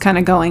 what was kind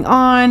of going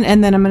on,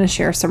 and then I'm going to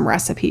share some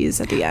recipes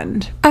at the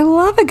end. I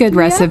love a good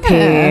recipe.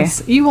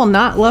 Yes. You will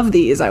not love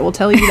these, I will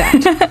tell you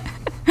that.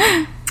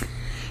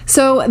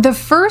 So the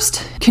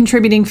first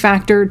contributing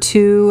factor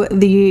to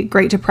the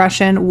Great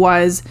Depression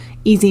was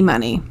easy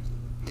money.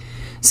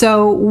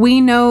 So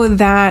we know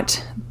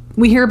that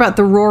we hear about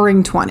the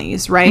Roaring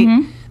 20s, right?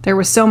 There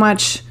was so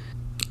much.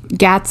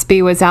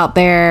 Gatsby was out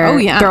there Oh,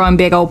 yeah. throwing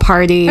big old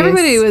parties.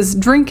 Everybody was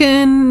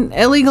drinking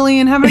illegally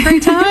and having a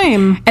great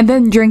time. And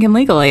then drinking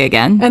legally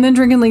again. And then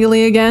drinking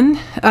legally again.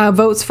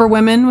 Votes for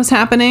women was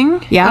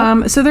happening.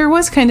 Yeah. So there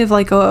was kind of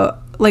like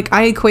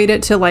I equate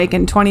it to like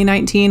in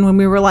 2019 when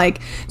we were like,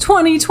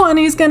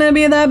 2020 is going to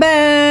be the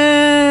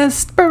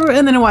best.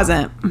 And then it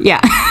wasn't.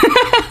 Yeah.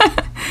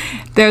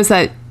 There was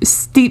a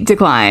steep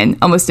decline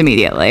almost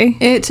immediately.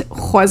 It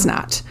was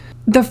not.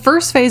 The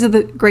first phase of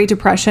the Great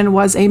Depression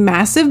was a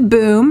massive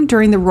boom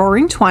during the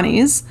Roaring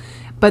 20s,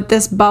 but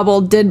this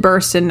bubble did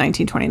burst in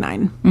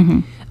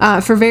 1929.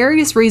 For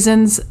various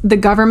reasons, the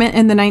government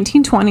in the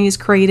 1920s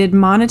created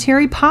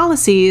monetary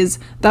policies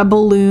that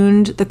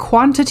ballooned the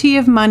quantity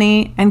of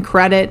money and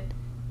credit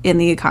in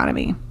the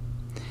economy.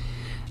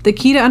 The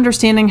key to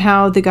understanding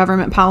how the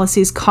government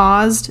policies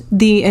caused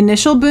the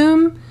initial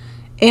boom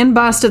and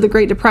bust of the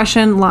Great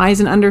Depression lies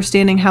in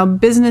understanding how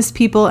business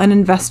people and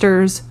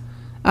investors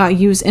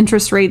use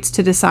interest rates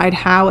to decide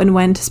how and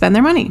when to spend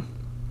their money.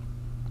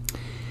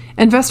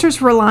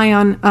 Investors rely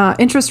on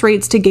interest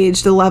rates to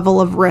gauge the level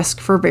of risk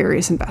for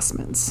various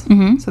investments.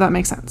 So that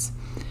makes sense.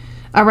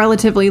 A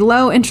relatively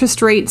low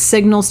interest rate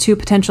signals to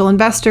potential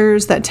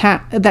investors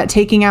that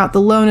taking out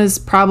the loan is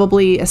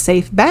probably a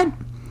safe bet.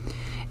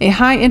 A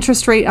high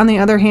interest rate, on the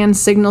other hand,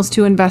 signals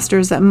to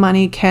investors that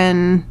money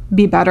can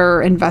be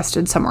better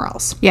invested somewhere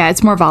else. Yeah,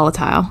 it's more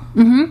volatile.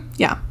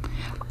 Yeah.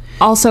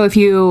 Also, if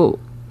you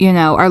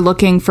are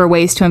looking for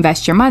ways to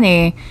invest your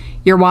money,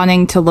 you're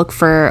wanting to look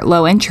for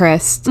low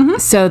interest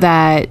so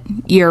that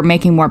you're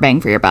making more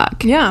bang for your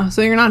buck. Yeah.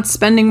 So you're not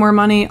spending more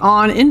money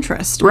on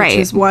interest, Right. which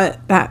is what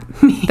that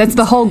means. That's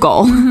the whole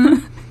goal.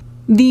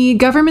 The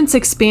government's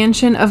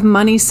expansion of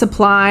money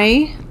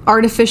supply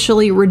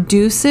artificially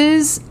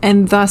reduces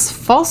and thus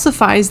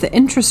falsifies the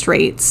interest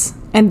rates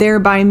and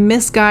thereby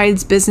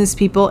misguides business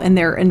people in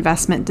their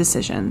investment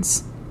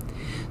decisions.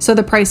 So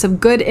the price of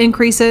good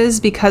increases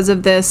because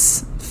of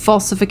this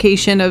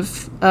falsification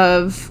of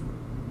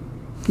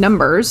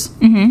numbers,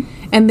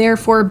 and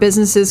therefore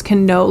businesses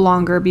can no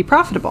longer be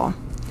profitable.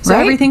 So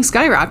Right. everything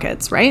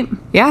skyrockets, right?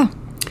 Yeah.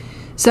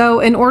 So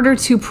in order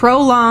to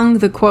prolong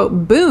the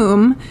quote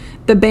boom,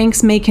 the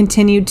banks may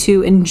continue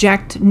to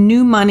inject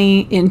new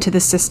money into the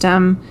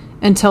system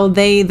until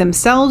they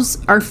themselves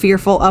are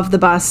fearful of the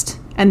bust,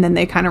 and then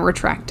they kind of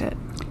retract it.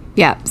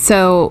 Yeah.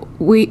 So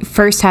we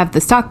first have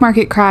the stock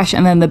market crash,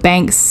 and then the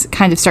banks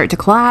kind of start to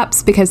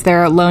collapse because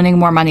they're loaning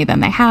more money than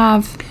they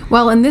have.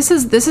 Well, and this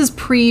is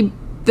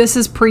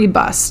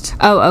pre-bust.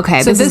 Oh,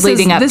 okay. This is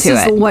leading up to This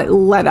is it. what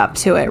led up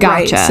to it,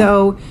 right? Gotcha.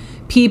 So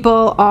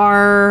people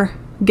are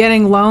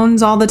getting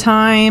loans all the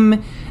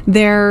time.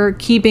 They're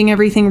keeping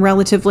everything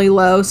relatively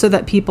low so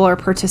that people are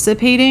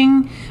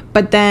participating,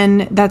 but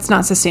then that's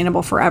not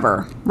sustainable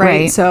forever,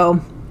 right? Right. So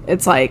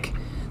it's like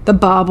the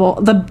bubble,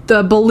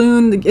 the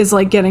balloon is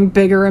like getting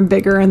bigger and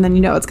bigger, and then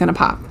it's going to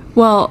pop.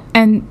 Well,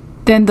 and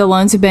then the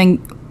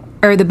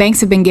banks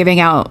have been giving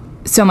out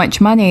so much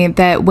money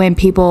that when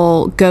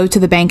people go to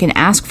the bank and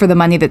ask for the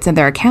money that's in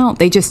their account,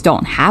 they just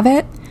don't have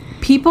it.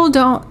 People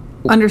don't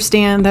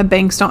understand that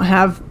banks don't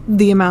have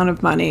the amount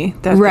of money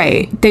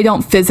that They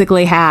don't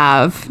physically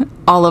have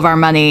all of our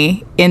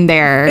money in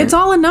there. It's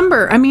all a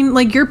number. I mean,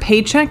 like your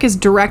paycheck is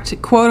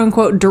direct, quote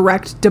unquote,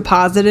 direct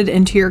deposited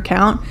into your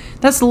account.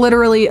 That's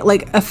literally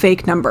like a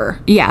fake number.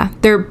 Yeah,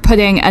 they're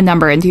putting a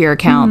number into your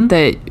account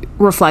that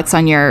reflects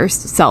on your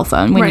cell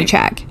phone when you Right.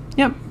 check.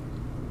 Yep.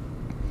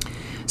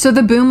 So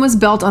the boom was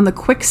built on the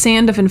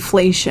quicksand of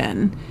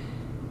inflation.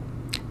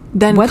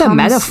 Then What a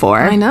metaphor.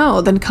 I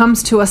know. Then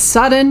comes to a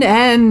sudden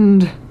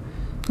end.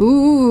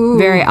 Ooh.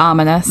 Very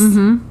ominous.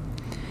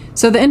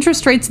 So the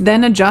interest rates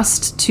then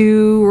adjust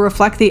to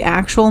reflect the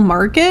actual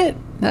market.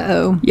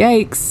 Uh-oh.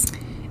 Yikes.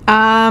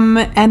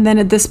 And then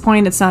at this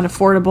point, it's not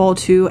affordable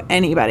to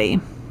anybody.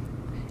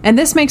 And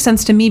this makes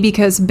sense to me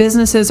because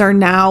businesses are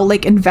now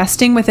like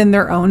investing within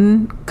their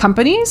own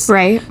companies.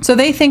 Right. So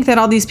they think that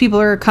all these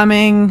people are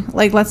coming,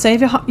 like, let's say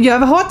if you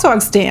have a hot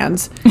dog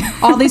stand,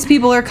 all these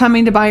people are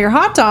coming to buy your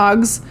hot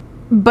dogs.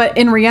 But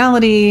in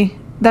reality,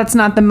 that's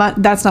not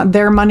that's not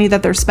their money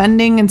that they're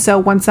spending. And so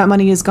once that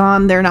money is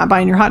gone, they're not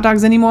buying your hot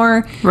dogs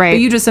anymore. Right. But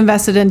you just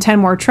invested in 10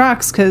 more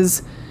trucks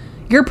because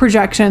your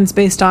projections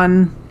based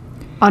on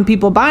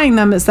people buying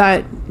them is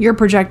that you're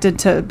projected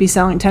to be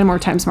selling 10 more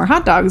times more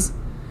hot dogs.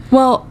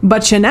 Well,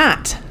 But you're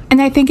not.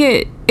 and I think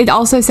it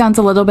also sounds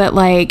a little bit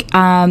like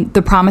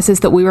the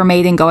promises that we were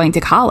made in going to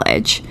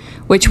college,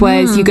 which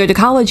was you go to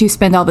college, you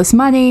spend all this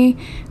money,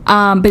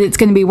 but it's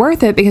going to be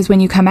worth it because when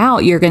you come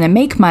out, you're going to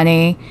make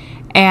money.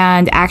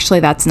 And actually,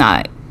 that's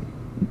not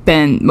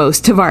been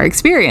most of our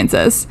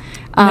experiences.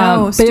 No, but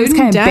it was student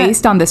kind of debt.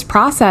 based on this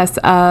process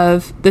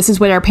of this is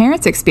what our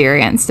parents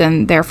experienced,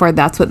 and therefore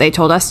that's what they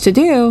told us to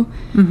do.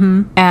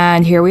 Mm-hmm.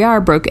 And here we are,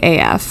 broke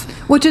AF.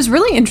 Which is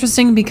really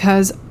interesting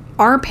because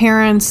our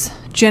parents'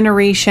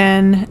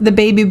 generation, the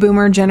baby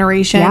boomer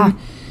generation, Yeah.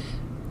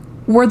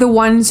 were the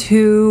ones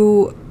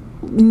who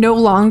no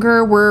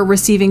longer were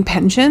receiving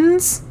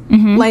pensions.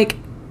 Mm-hmm. Like,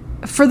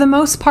 for the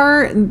most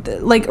part,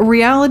 like,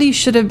 reality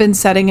should have been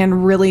setting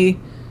in really,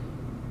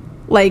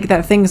 like,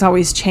 that things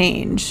always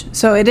change.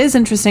 So it is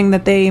interesting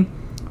that they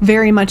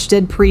very much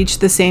did preach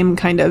the same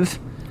kind of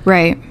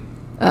Right.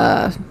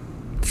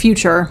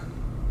 future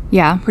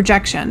Yeah.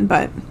 projection,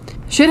 but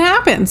shit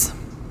happens.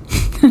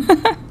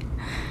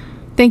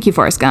 Thank you,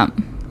 Forrest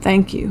Gump.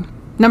 Thank you.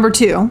 Number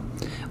 2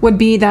 would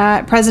be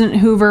that President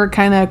Hoover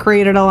kind of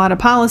created a lot of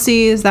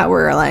policies that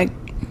were like,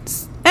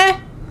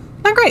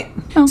 not great.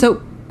 Oh.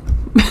 So,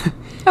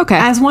 Okay.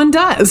 as one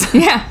does.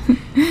 yeah.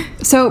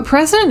 So,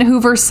 President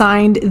Hoover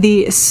signed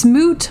the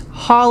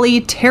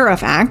Smoot-Hawley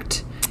Tariff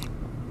Act.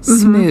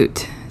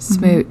 Smoot.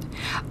 Smoot.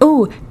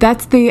 Oh,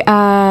 that's the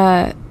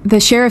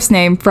sheriff's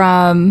name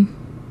from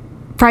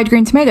Fried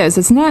Green Tomatoes,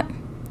 isn't it?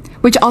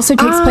 Which also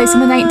takes place in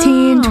the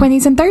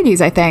 1920s and 30s,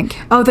 I think.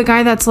 Oh, the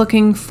guy that's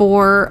looking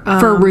for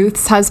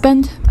Ruth's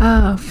husband.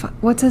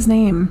 what's his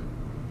name?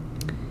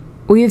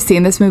 We have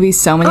seen this movie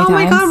so many Oh times.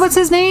 my God, what's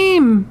his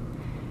name?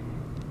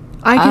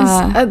 I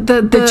can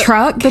the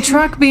truck? the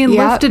truck being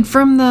Yep. lifted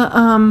from the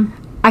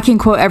I can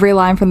quote every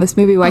line from this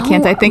movie. Why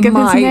can't I think of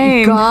his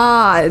name?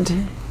 God.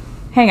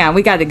 Hang on,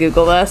 we got to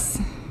Google this.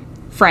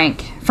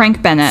 Frank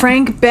Bennett.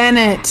 Frank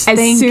Bennett. As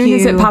Thank soon you.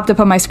 as it popped up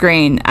on my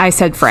screen, I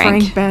said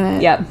Frank. Frank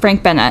Bennett. Yep,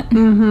 Frank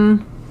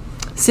Bennett.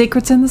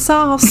 Secrets in the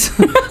sauce.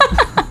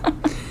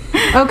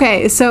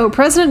 Okay, so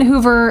President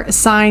Hoover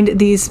signed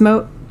the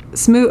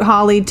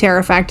Smoot-Hawley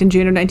Tariff Act in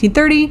June of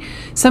 1930.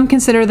 Some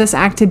consider this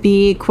act to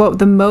be, quote,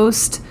 the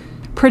most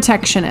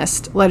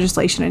protectionist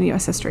legislation in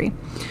U.S. history.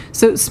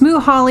 So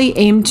Smoot-Hawley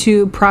aimed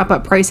to prop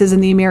up prices in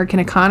the American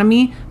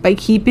economy by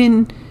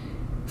keeping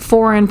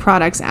foreign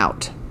products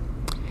out.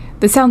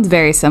 This sounds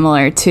very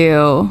similar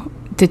to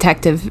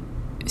Detective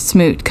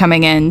Smoot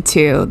coming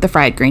into the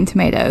fried green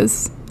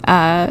tomatoes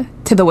to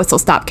the Whistle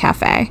Stop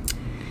Cafe.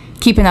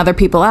 Keeping other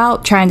people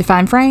out, trying to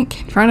find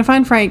Frank. Trying to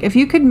find Frank. If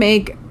you could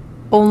make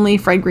only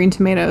fried green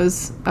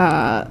tomatoes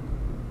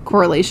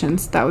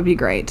correlations, that would be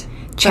great.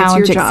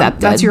 Challenge That's your job.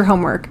 accepted. That's your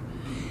homework.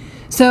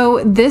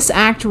 So this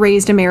act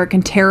raised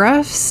American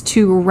tariffs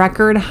to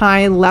record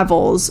high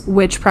levels,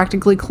 which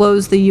practically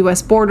closed the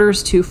U.S.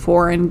 borders to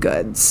foreign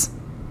goods.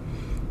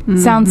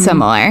 Sounds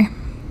similar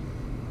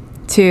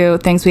to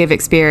things we have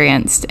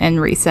experienced in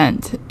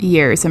recent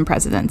years and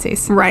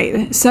presidencies.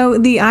 Right. So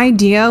the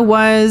idea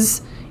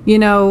was,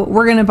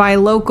 we're going to buy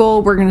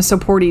local, we're going to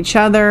support each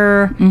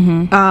other.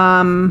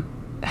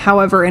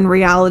 However, in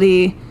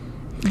reality,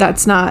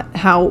 that's not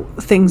how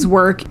things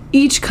work.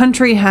 Each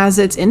country has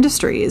its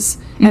industries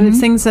and it's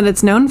things that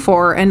it's known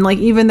for. And like,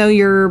 even though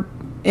you're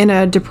in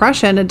a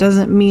depression, it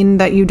doesn't mean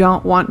that you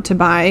don't want to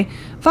buy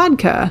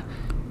vodka.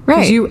 Right.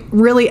 Because you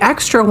really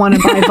extra want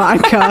to buy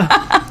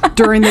vodka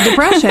during the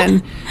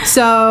depression.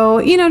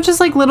 So, just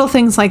like little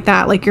things like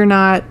that. Like you're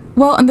not...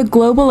 Well, and the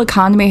global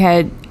economy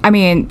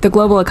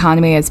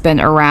has been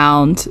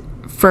around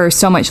for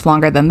so much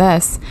longer than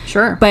this.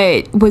 Sure.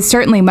 But was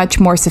certainly much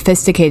more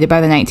sophisticated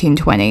by the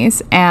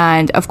 1920s.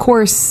 And of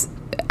course,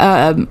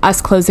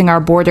 us closing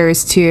our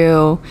borders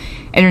to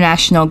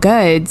international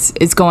goods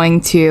is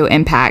going to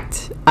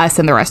impact us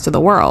and the rest of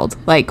the world.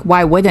 Like,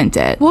 why wouldn't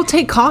it? We'll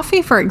take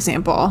coffee, for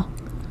example.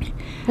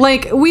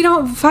 Like, we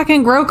don't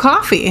fucking grow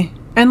coffee.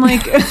 And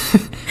like, that's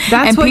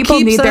and what people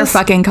keeps need their us-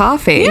 fucking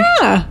coffee.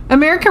 Yeah.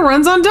 America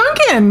runs on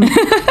Dunkin'.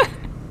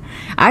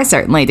 I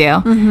certainly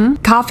do.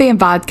 Coffee and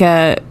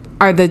vodka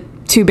are the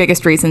two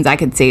biggest reasons I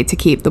could see to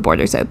keep the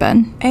borders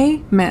open.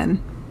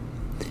 Amen.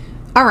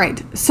 All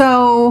right.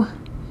 So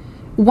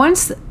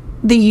once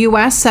the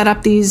U.S. set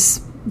up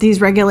these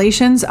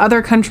regulations,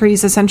 other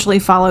countries essentially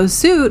follow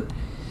suit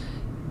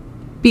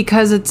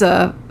because it's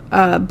a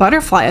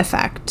butterfly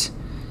effect.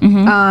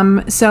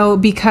 So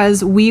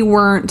because we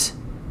weren't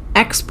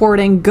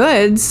exporting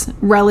goods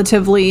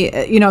relatively,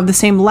 the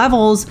same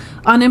levels,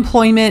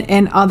 unemployment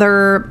in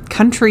other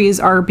countries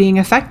are being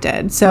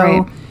affected. So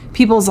Right.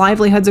 people's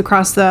livelihoods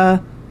across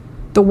the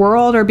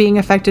world are being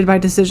affected by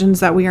decisions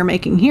that we are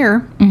making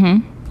here.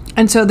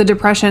 And so the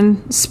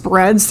depression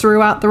spreads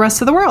throughout the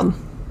rest of the world,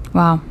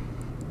 Wow.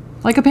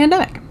 like a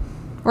pandemic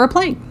or a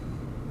plague.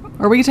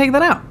 Or we could take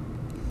that out.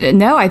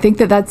 No, I think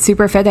that that's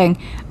super fitting.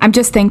 I'm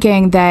just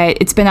thinking that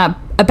it's been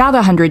about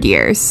 100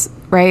 years,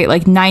 right?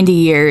 Like 90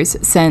 years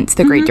since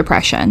the Great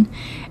Depression.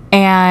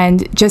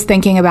 And just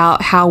thinking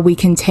about how we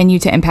continue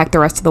to impact the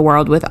rest of the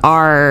world with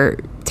our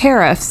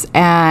tariffs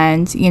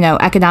and,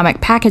 economic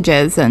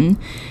packages and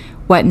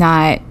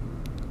whatnot,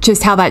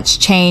 just how that's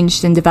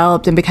changed and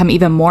developed and become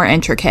even more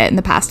intricate in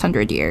the past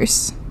 100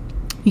 years.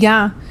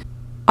 Yeah.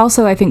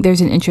 Also, I think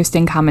there's an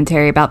interesting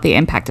commentary about the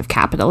impact of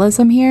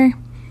capitalism here.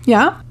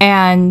 Yeah.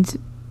 And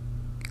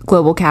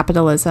global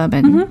capitalism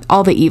and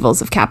all the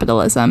evils of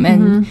capitalism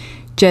and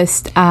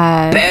just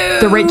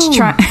the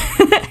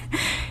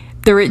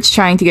rich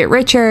trying to get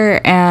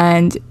richer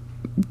and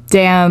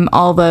damn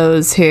all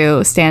those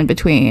who stand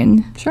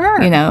between Sure.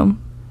 the Trickle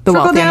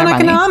wealthy and down their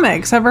money.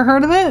 economics. Ever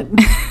heard of it?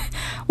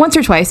 Once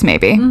or twice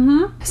maybe.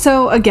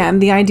 So again,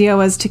 the idea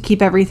was to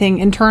keep everything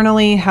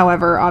internally.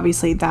 However,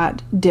 obviously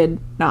that did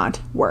not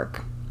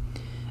work.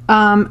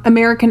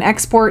 American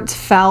exports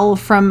fell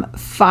from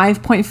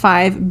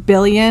 5.5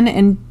 billion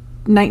in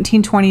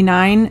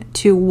 1929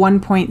 to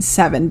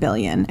 1.7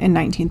 billion in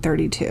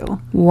 1932.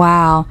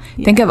 Wow.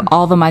 Think of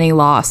all the money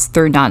lost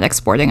through not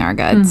exporting our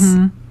goods.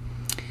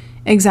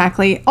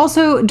 Exactly.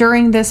 Also,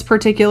 during this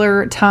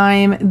particular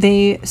time,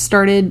 they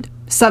started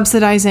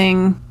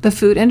subsidizing the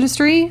food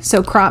industry,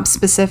 so crop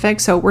specific.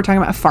 So we're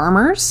talking about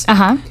farmers.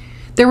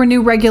 There were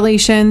new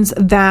regulations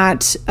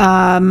that,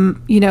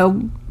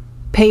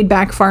 paid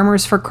back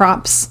farmers for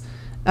crops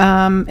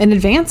in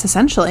advance,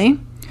 essentially.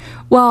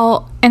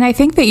 Well, and I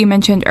think that you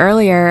mentioned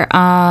earlier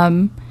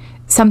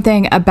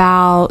something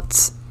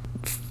about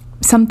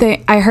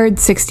I heard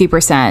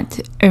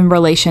 60% in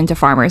relation to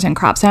farmers and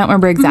crops. I don't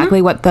remember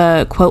exactly what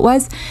the quote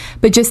was,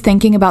 but just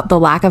thinking about the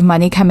lack of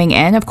money coming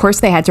in, of course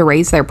they had to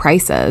raise their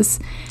prices.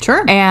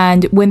 Sure.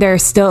 And when they're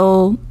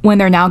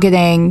now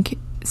getting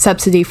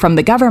subsidy from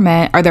the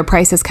government, are their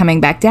prices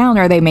coming back down?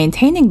 Are they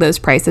maintaining those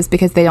prices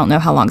because they don't know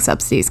how long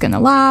subsidy is going to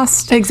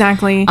last?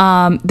 Exactly.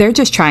 They're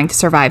just trying to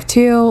survive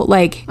too.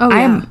 Like, Oh, yeah.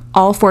 I'm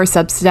all for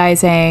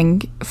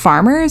subsidizing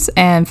farmers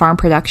and farm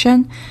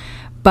production,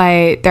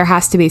 but there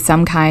has to be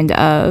some kind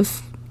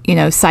of,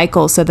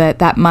 cycle so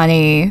that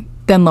money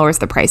then lowers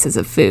the prices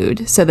of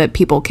food so that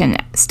people can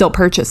still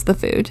purchase the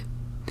food.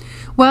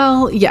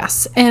 Well,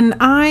 yes. And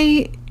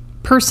I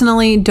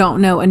personally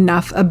don't know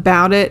enough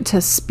about it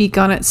to speak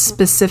on it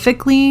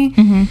specifically.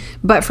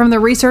 But from the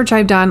research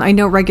I've done, I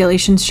know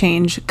regulations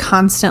change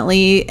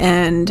constantly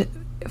and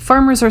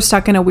farmers are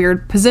stuck in a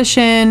weird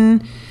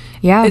position.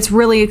 Yeah. It's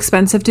really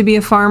expensive to be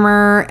a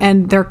farmer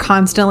and they're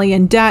constantly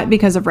in debt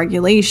because of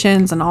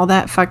regulations and all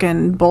that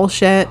fucking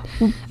bullshit.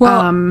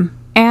 Well,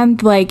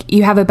 and like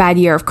you have a bad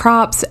year of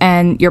crops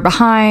and you're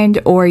behind,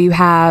 or you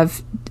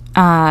have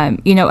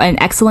an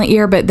excellent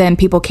year, but then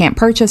people can't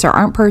purchase or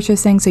aren't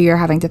purchasing, so you're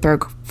having to throw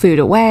food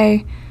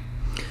away.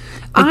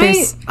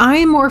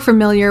 I'm more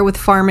familiar with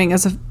farming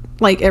as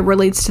it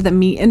relates to the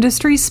meat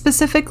industry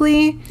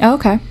specifically. Oh,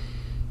 okay.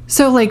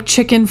 So like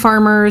chicken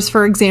farmers,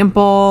 for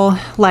example,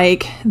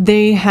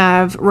 they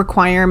have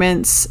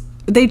requirements.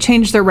 They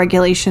changed their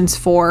regulations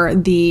for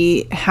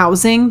the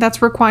housing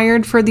that's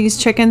required for these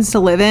chickens to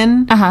live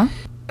in.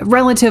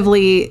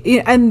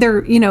 Relatively, and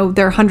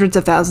they're hundreds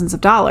of thousands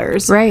of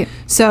dollars. Right.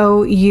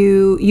 So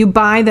you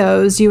buy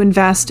those, you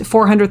invest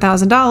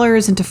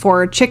 $400,000 into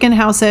 4 chicken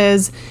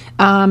houses,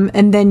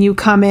 and then you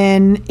come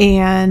in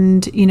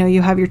and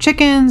you have your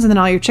chickens, and then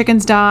all your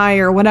chickens die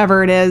or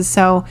whatever it is.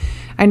 So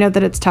I know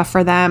that it's tough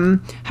for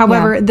them.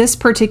 However, this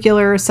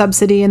particular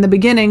subsidy in the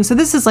beginning, so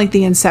this is like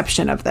the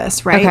inception of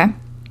this, right? Okay.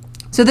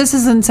 So this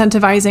is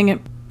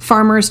incentivizing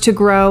farmers to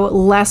grow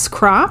less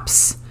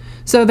crops.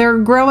 So they're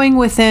growing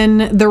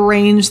within the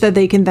range that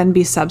they can then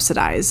be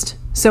subsidized.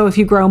 So if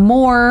you grow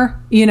more,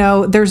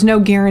 there's no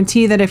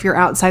guarantee that if you're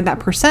outside that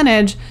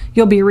percentage,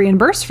 you'll be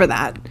reimbursed for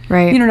that.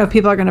 Right. You don't know if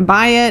people are going to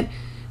buy it.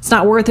 It's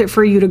not worth it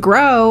for you to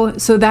grow.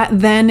 So that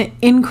then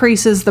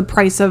increases the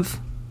price of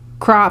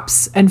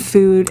crops and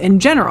food in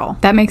general.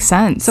 That makes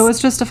sense. So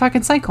it's just a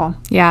fucking cycle.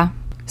 Yeah.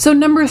 So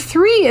number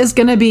 3 is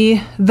going to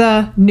be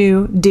the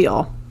New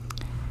Deal.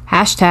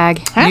 Hashtag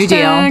New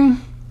Deal.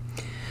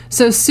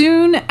 So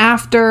soon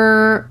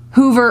after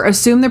Hoover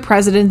assumed the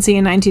presidency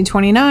in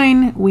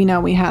 1929, we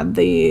know we had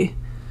the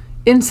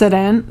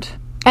incident.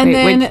 And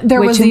then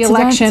there was the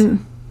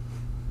election.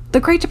 The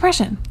Great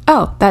Depression.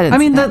 Oh, that is. I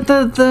mean,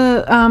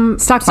 the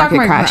stock market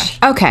crash.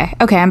 Okay,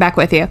 I'm back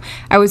with you.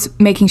 I was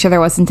making sure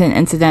there wasn't an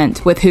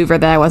incident with Hoover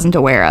that I wasn't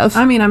aware of.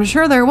 I mean, I'm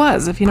sure there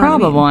was, if you know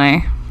what I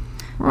mean.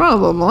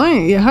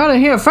 Probably. You heard it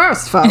here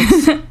first,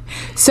 folks.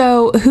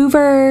 So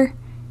Hoover...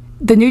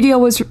 The New Deal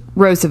was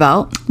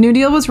Roosevelt.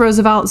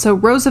 So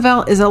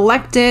Roosevelt is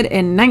elected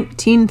in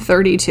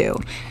 1932.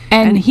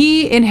 And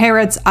he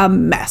inherits a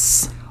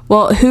mess.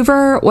 Well,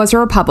 Hoover was a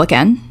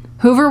Republican.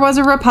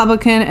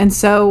 And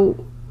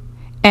so...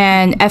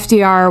 And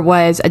FDR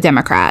was a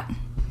Democrat.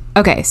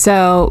 Okay,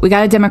 so we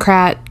got a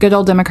Democrat, good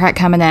old Democrat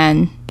coming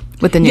in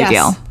with the New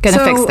Deal. Gonna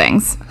fix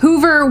things.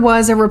 Hoover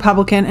was a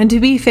Republican. And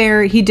to be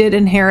fair, he did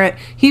inherit...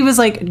 He was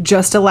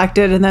just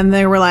elected, and then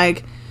they were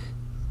like...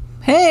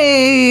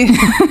 Hey,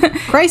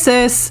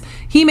 crisis.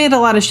 He made a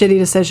lot of shitty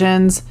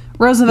decisions.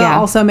 Roosevelt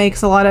also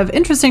makes a lot of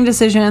interesting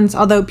decisions,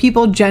 although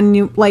people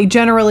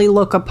generally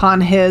look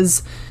upon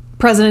his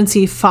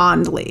presidency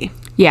fondly.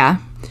 Yeah.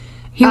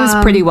 He was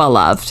pretty well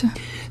loved.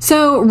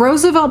 So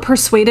Roosevelt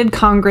persuaded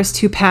Congress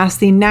to pass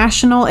the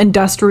National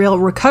Industrial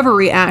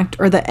Recovery Act,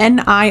 or the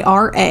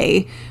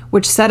NIRA,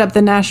 which set up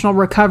the National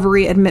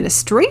Recovery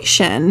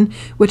Administration,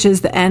 which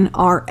is the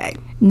NRA.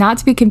 Not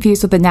to be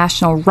confused with the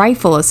National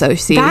Rifle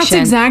Association. That's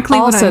exactly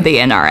also the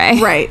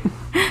NRA. Right.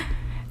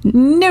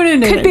 No.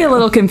 Could be a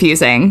little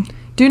confusing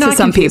to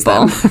some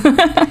people.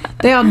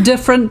 They are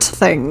different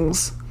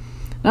things.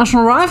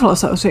 National Rifle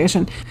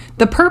Association.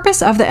 The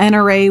purpose of the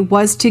NRA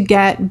was to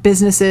get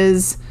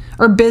businesses,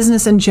 or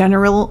business in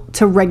general,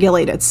 to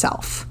regulate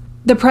itself.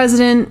 The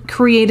president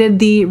created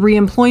the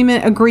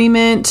reemployment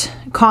agreement,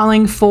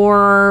 calling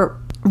for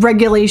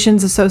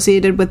regulations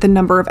associated with the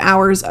number of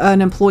hours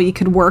an employee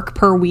could work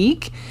per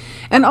week.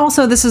 And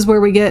also, this is where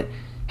we get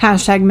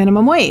hashtag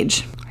minimum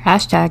wage.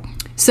 Hashtag.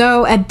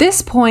 So at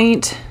this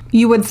point,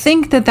 you would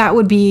think that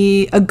would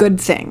be a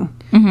good thing,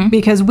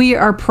 because we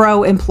are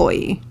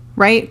pro-employee,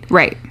 right?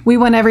 Right. We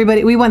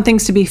want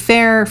things to be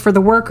fair for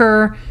the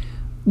worker.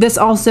 This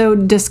also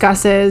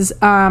discusses,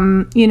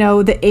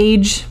 the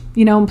age.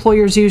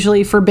 Employers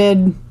usually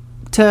forbid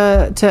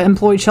to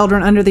employ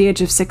children under the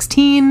age of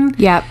 16.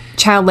 Yep.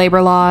 Child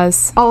labor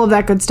laws. All of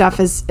that good stuff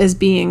is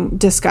being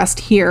discussed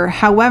here.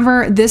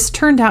 However, this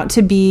turned out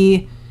to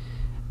be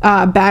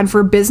bad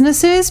for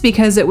businesses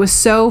because it was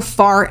so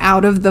far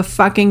out of the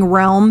fucking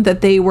realm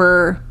that they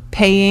were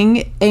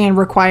paying and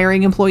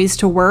requiring employees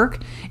to work.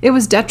 It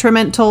was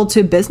detrimental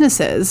to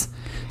businesses.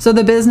 So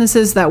the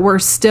businesses that were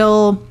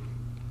still...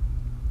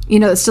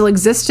 that still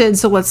existed.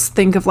 So let's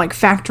think of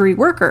factory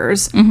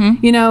workers.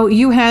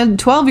 You had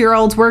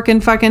 12-year-olds working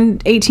fucking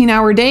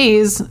 18-hour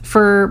days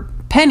for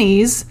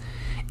pennies,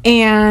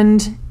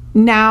 and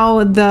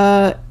now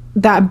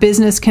that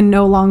business can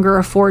no longer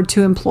afford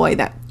to employ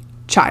that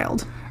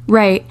child.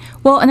 Right.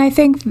 Well, and I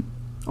think...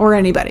 Or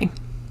anybody.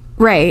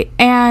 Right.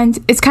 And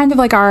it's kind of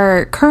like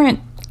our current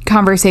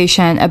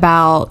conversation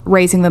about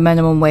raising the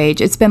minimum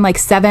wage. It's been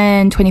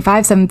 $7.25,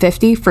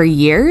 $7.50 for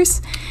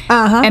years.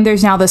 And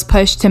there's now this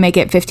push to make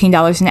it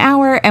 $15 an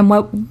hour. And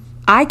what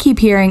I keep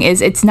hearing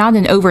is it's not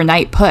an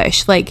overnight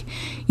push.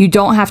 You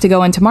don't have to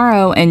go in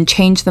tomorrow and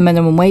change the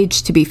minimum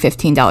wage to be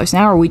 $15 an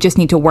hour. We just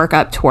need to work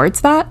up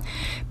towards that,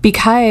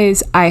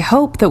 because I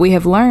hope that we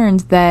have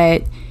learned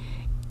that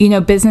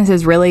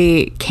businesses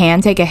really can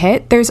take a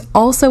hit. There's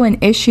also an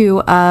issue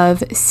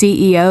of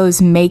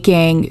CEOs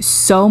making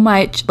so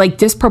much,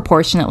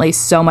 disproportionately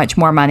so much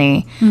more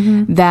money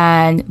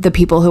than the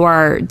people who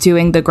are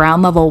doing the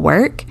ground level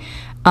work.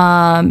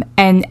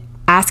 And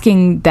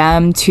asking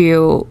them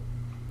to,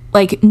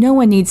 like, no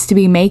one needs to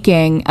be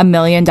making $1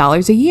 million a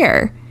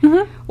year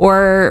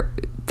or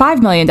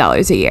 $5 million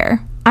a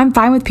year. I'm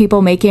fine with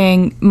people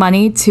making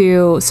money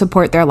to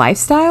support their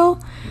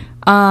lifestyle.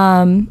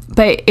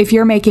 But if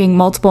you're making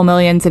multiple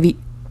millions of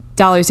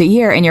dollars a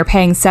year and you're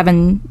paying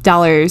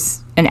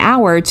 $7 an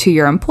hour to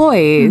your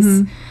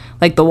employees,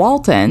 like the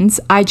Waltons,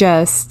 I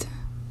just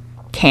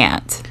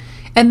can't.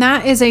 And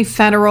that is a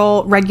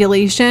federal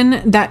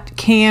regulation that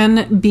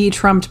can be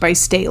trumped by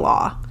state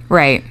law.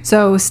 Right.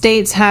 So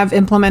states have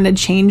implemented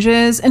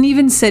changes, and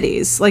even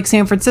cities like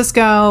San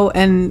Francisco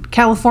and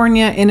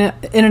California in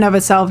and of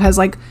itself has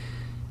like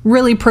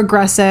really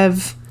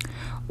progressive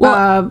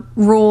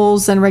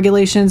rules and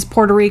regulations.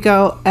 Puerto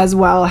Rico as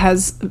well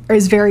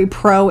is very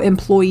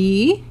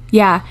pro-employee.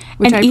 Yeah.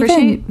 Which I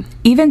appreciate.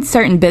 Even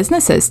certain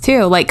businesses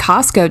too, like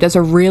Costco does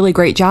a really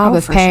great job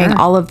of paying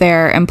all of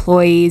their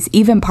employees,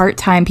 even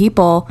part-time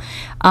people,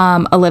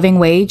 a living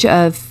wage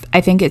of,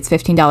 I think it's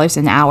 $15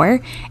 an hour,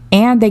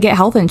 and they get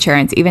health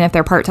insurance even if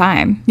they're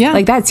part-time. Yeah.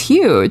 Like, that's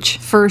huge.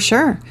 For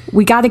sure.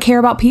 We got to care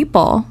about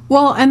people.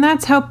 Well, and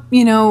that's how,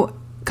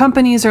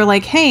 companies are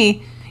like,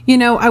 hey,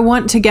 I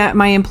want to get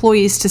my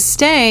employees to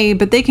stay,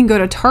 but they can go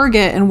to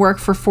Target and work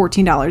for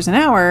 $14 an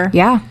hour.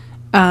 Yeah.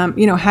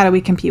 How do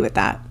we compete with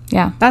that?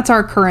 Yeah. That's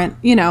our current,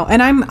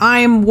 and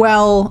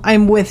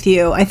I'm with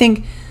you. I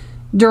think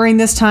during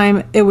this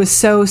time it was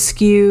so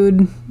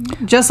skewed,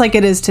 just like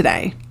it is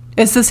today.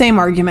 It's the same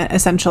argument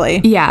essentially.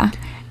 Yeah.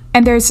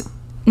 And there's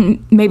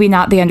maybe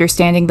not the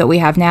understanding that we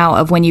have now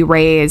of when you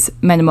raise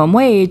minimum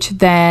wage,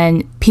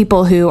 then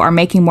people who are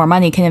making more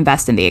money can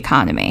invest in the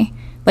economy.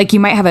 Like,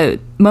 you might have a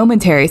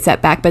momentary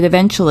setback, but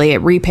eventually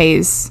it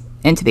repays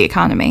into the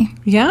economy.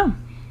 Yeah.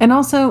 And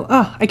also,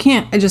 I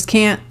just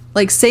can't.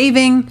 Like,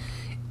 saving,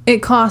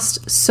 it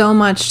costs so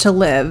much to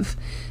live.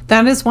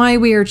 That is why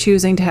we are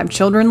choosing to have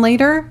children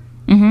later.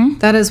 Mm-hmm.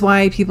 That is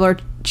why people are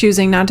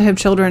choosing not to have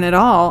children at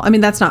all. I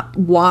mean, that's not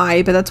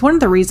why, but that's one of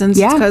the reasons.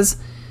 Yeah. It's because,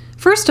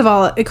 first of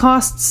all, it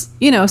costs,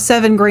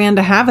 $7,000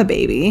 to have a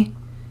baby.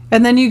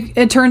 And then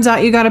it turns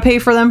out you got to pay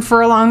for them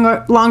for a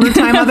longer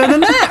time other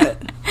than that.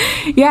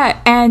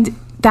 Yeah, and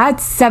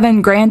that's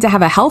 $7,000 to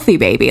have a healthy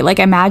baby. Like,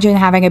 imagine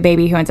having a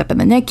baby who ends up in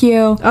the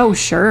NICU. Oh,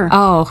 sure.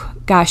 Oh,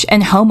 gosh.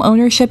 And home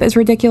ownership is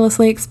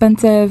ridiculously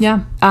expensive.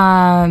 Yeah.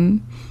 Our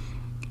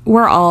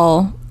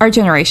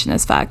generation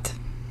is fucked.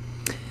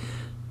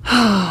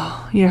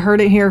 You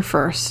heard it here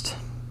first.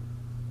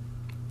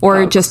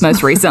 Or folks. just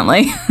most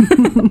recently.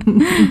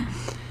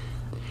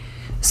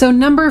 So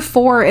number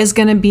 4 is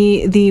going to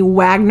be the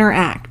Wagner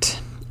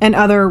Act and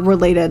other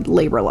related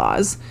labor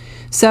laws.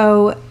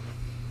 So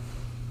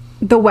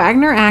the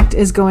Wagner Act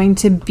is going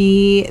to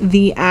be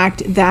the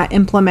act that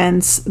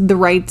implements the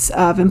rights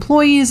of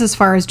employees as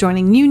far as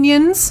joining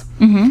unions.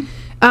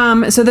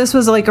 Mm-hmm. So this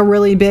was like a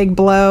really big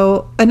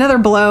blow, another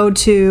blow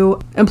to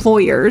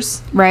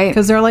employers. Right.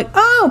 Because they're like,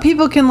 oh,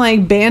 people can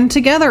like band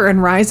together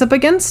and rise up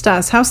against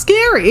us. How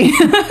scary.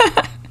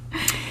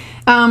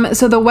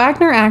 So the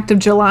Wagner Act of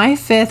July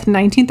 5th,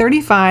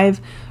 1935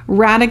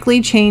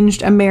 radically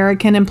changed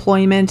American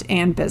employment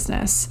and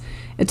business.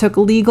 It took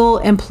legal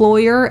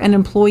employer and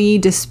employee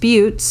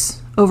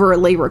disputes over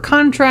labor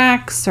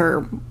contracts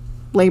or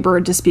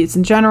labor disputes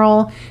in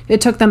general.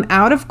 It took them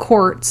out of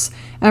courts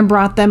and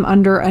brought them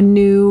under a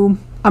new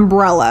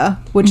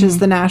umbrella, which is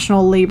the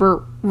National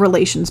Labor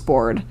Relations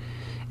Board.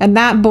 And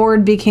that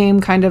board became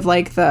kind of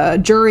like the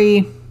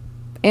jury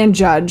and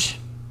judge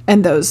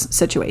in those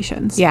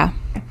situations. Yeah.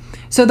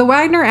 So the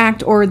Wagner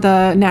Act, or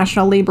the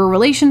National Labor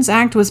Relations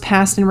Act, was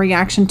passed in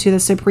reaction to the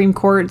Supreme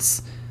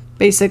Court's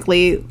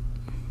basically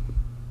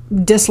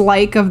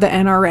dislike of the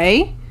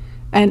NRA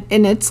and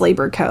in its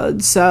labor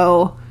code.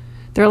 So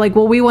they're like,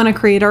 well, we want to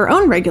create our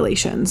own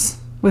regulations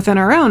within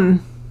our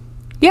own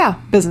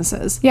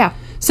businesses. Yeah.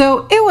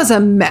 So it was a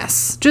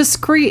mess.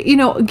 Just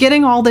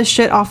getting all this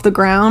shit off the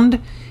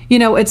ground.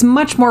 It's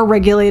much more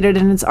regulated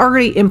and it's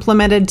already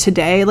implemented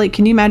today. Like,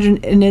 can you imagine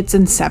in its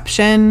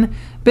inception?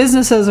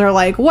 Businesses are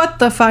like, what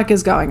the fuck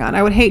is going on?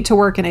 I would hate to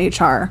work in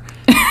HR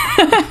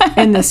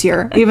in this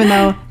year, even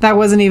though that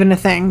wasn't even a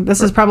thing. This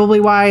is probably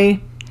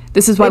why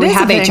we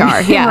have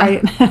HR. Yeah.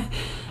 Right.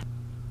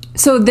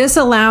 So this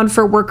allowed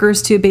for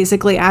workers to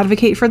basically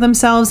advocate for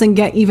themselves and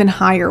get even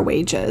higher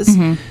wages.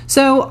 Mm-hmm.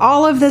 So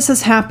all of this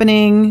is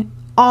happening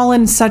all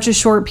in such a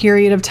short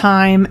period of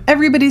time.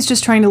 Everybody's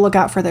just trying to look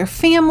out for their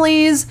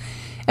families.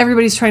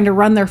 Everybody's trying to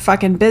run their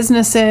fucking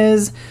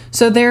businesses.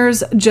 So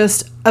there's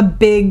just a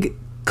big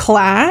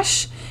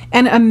clash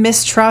and a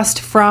mistrust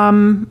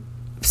from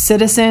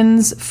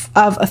citizens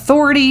of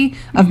authority,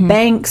 of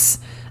banks,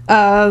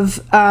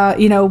 of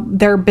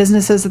their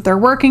businesses that they're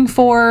working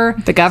for,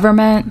 the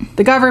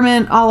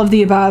government, all of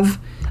the above.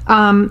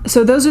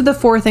 So those are the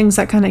 4 things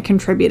that kind of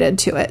contributed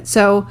to it.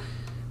 So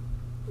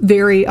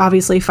very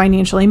obviously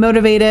financially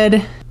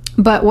motivated.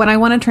 But what I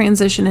want to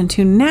transition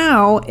into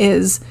now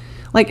is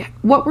like,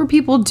 what were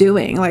people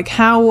doing? Like,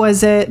 how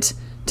was it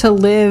to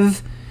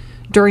live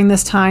during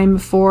this time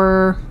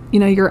for,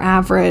 your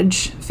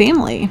average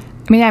family?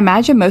 I mean, I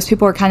imagine most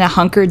people are kind of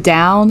hunkered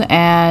down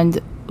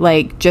and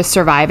like just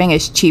surviving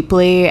as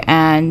cheaply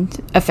and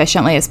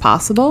efficiently as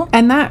possible.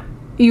 And that,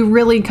 you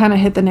really kind of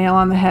hit the nail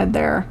on the head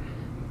there.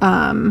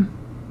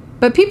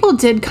 But people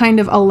did kind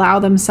of allow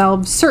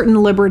themselves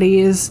certain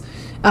liberties.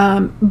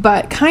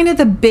 But kind of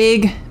the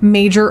big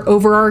major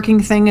overarching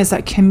thing is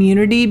that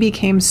community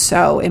became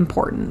so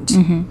important.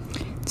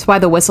 That's why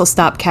the Whistle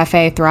Stop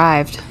Cafe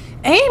thrived.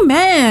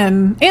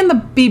 Amen. And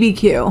the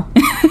BBQ.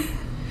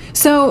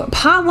 So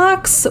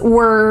potlucks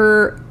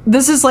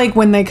this is like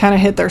when they kind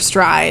of hit their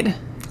stride.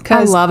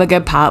 I love a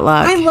good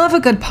potluck. I love a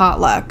good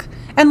potluck.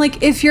 And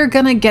like, if you're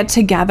going to get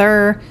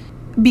together,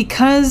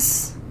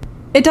 because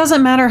it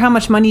doesn't matter how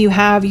much money you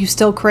have, you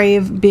still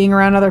crave being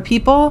around other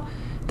people.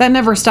 That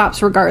never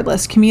stops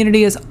regardless.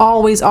 Community is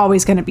always,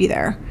 always going to be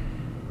there.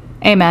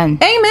 Amen.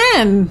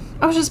 Amen.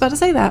 I was just about to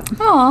say that.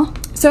 Aw.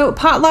 So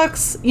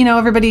potlucks,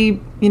 everybody,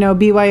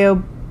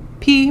 BYOP.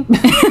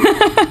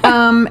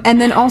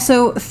 And then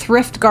also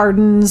thrift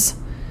gardens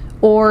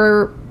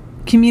or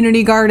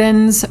community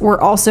gardens were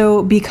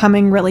also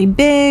becoming really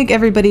big.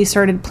 Everybody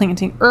started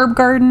planting herb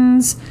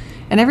gardens,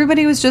 and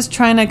everybody was just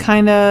trying to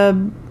kind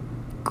of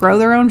grow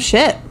their own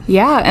shit.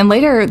 Yeah, and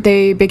later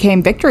they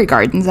became victory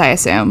gardens, I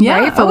assume,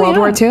 right? For World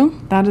War II?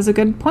 That is a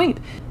good point.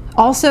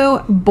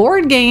 Also,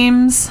 board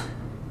games.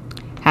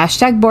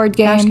 #board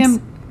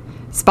games.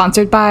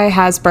 Sponsored by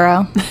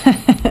Hasbro.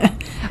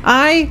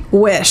 I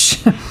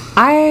wish.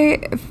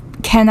 I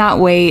cannot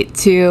wait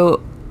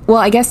to... Well,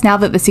 I guess now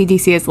that the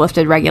CDC has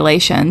lifted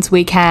regulations,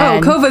 we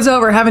can... Oh, COVID's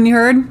over. Haven't you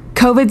heard?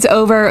 COVID's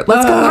over.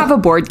 Let's go have a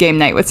board game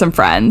night with some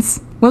friends.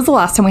 When was the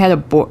last time we had a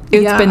board?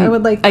 It's been I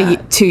would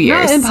like 2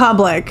 years. Not in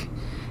public.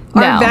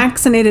 No. Our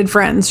vaccinated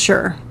friends,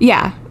 sure.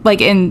 Yeah, like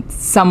in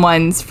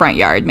someone's front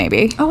yard,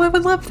 maybe. Oh, I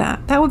would love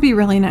that. That would be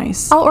really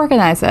nice. I'll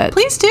organize it.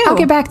 Please do. I'll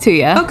get back to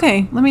you.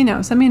 Okay, let me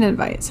know. Send me an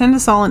invite. Send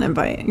us all an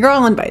invite. You're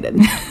all invited.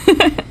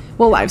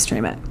 We'll live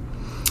stream it.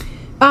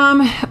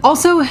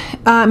 Also,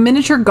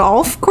 miniature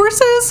golf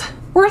courses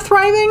were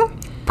thriving,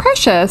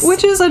 Precious.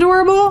 which is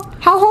adorable.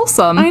 How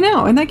wholesome. I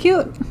know. Isn't that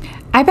cute?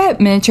 I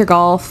bet miniature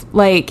golf,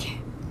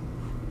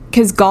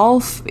 because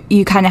golf,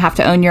 you kind of have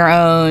to own your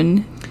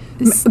own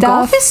stuff.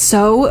 Golf is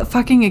so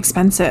fucking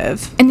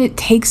expensive. And it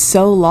takes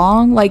so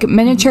long. Like,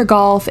 miniature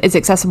golf is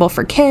accessible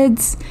for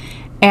kids,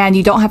 and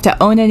you don't have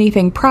to own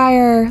anything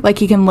prior.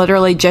 Like, you can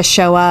literally just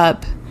show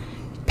up,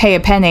 pay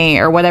a penny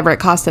or whatever it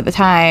cost at the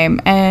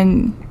time,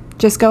 and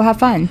just go have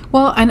fun.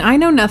 Well, and I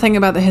know nothing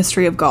about the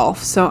history of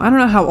golf, so I don't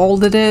know how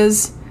old it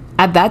is.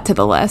 Add that to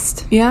the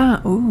list.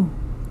 Yeah. Ooh.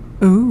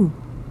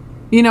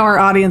 Our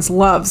audience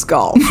loves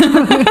golf.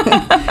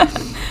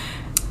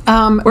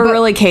 We're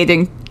really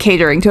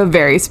catering to a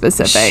very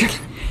specific.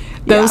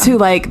 Those who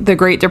like the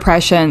Great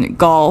Depression,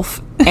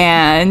 golf,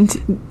 and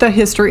the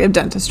history of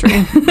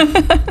dentistry.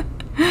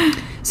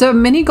 So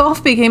mini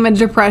golf became a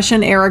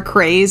Depression era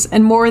craze,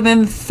 and more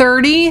than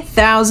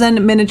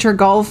 30,000 miniature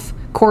golf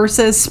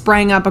courses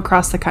sprang up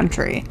across the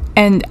country.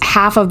 And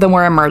half of them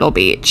were in Myrtle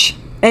Beach.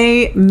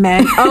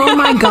 Amen. Oh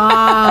my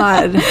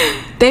God.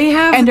 They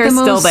have and they're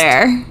still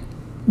there.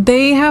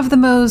 They have the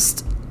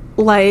most,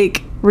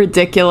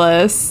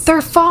 ridiculous.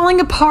 They're falling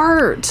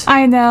apart.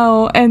 I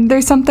know. And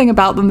there's something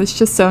about them that's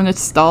just so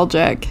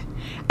nostalgic.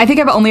 I think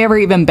I've only ever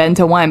even been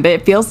to one, but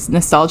it feels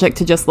nostalgic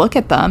to just look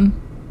at them.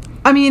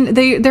 I mean,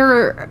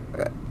 they're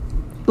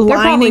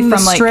lining the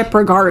strip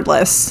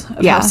regardless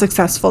of how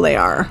successful they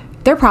are.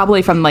 They're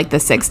probably from the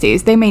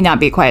 60s. They may not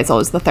be quite as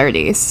old as the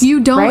 30s.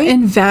 You don't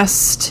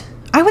invest,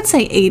 I would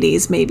say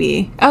 80s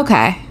maybe.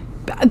 Okay.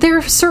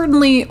 They're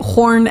certainly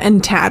horn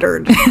and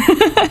tattered.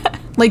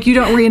 You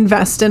don't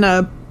reinvest in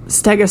a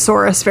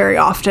Stegosaurus very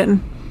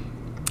often.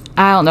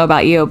 I don't know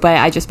about you, but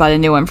I just bought a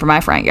new one for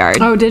my front yard.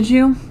 Oh, did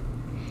you?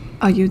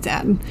 Oh, you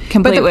did.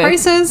 Complete but the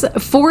prices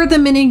for the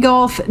mini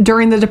golf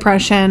during the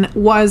Depression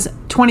was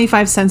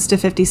 25 cents to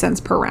 50 cents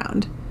per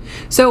round.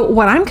 So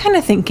what I'm kind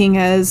of thinking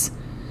is,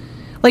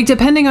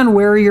 depending on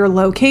where you're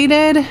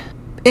located,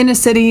 in a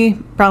city,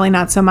 probably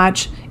not so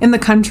much. In the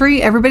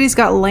country, everybody's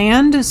got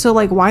land, so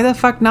why the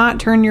fuck not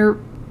turn your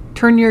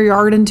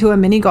yard into a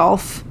mini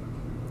golf?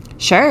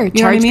 Sure,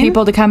 charge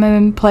people to come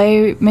and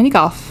play mini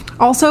golf.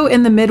 Also,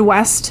 in the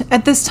Midwest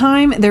at this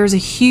time, there's a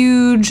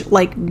huge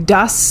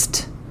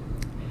dust.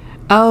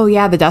 Oh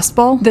yeah, the Dust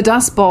Bowl. The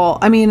Dust Bowl.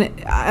 I mean,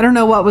 I don't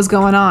know what was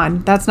going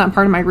on. That's not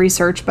part of my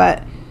research,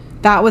 but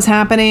that was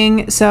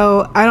happening.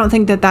 So I don't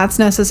think that that's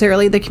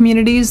necessarily the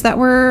communities that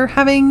were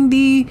having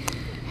the...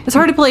 It's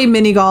hard to play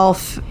mini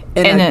golf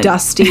in a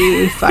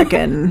dusty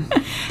fucking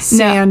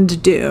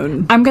sand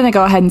dune. I'm going to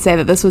go ahead and say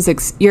that this was...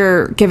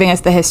 you're giving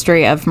us the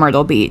history of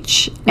Myrtle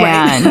Beach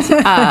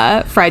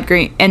and fried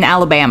green in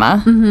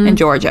Alabama and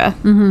Georgia.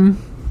 Mm-hmm.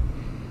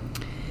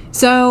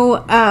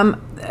 So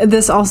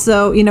this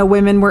also,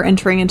 women were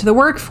entering into the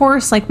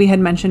workforce like we had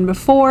mentioned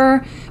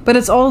before, but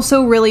it's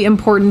also really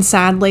important,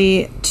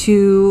 sadly,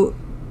 to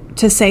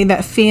say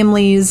that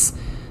families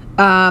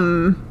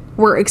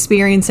were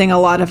experiencing a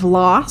lot of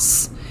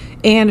loss,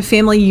 and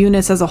family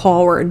units as a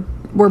whole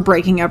were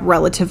breaking up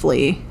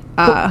relatively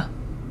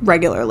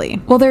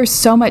regularly. Well, there's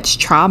so much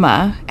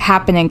trauma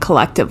happening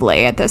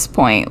collectively at this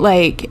point.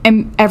 Like,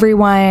 and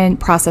everyone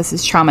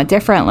processes trauma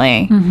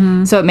differently.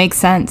 So it makes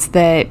sense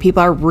that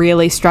people are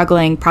really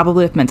struggling,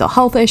 probably with mental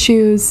health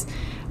issues,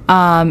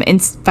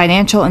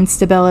 financial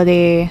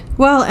instability.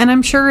 Well, and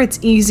I'm sure it's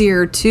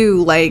easier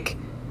to, like,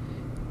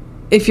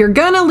 if you're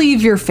gonna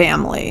leave your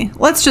family,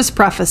 let's just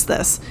preface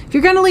this. If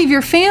you're gonna leave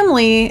your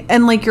family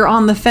and, like, you're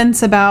on the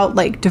fence about,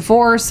 like,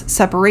 divorce,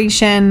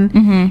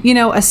 separation, you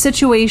know, a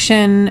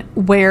situation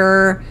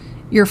where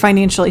you're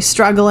financially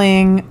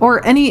struggling,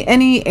 or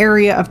any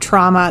area of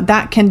trauma,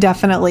 that can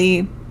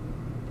definitely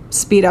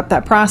speed up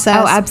that process.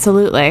 Oh,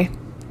 absolutely.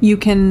 You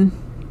can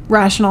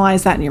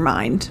rationalize that in your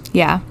mind.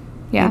 Yeah.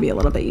 Yeah. Maybe a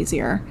little bit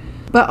easier.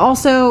 But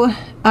also,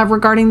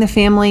 regarding the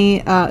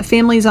family,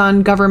 families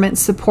on government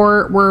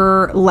support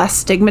were less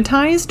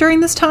stigmatized during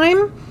this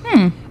time.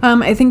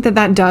 I think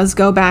that does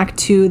go back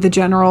to the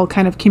general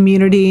kind of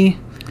community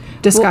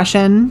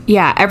discussion.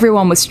 Yeah,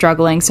 everyone was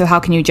struggling, so how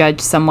can you judge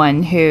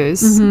someone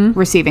who's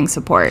receiving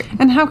support?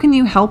 And how can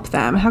you help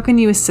them? How can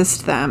you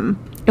assist them?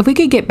 If we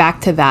could get back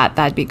to that,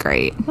 that'd be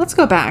great. Let's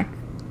go back.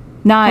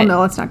 Not, Oh, no,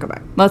 let's not go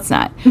back. let's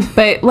not.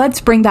 But let's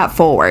bring that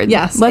forward.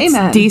 Yes, Let's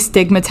amen.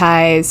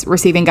 destigmatize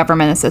receiving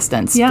government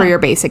assistance Yeah. for your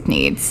basic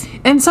needs.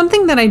 And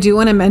something that I do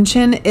want to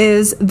mention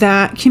is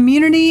that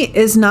community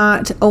is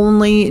not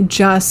only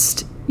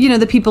just, you know,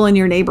 the people in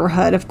your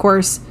neighborhood. Of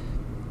course,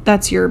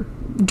 that's your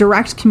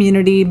direct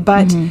community,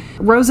 but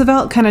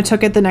Roosevelt kind of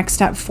took it the next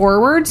step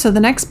forward. So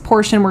the next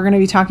portion we're going to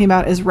be talking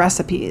about is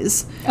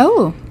recipes.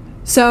 Oh.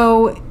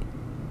 So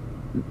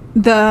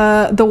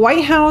the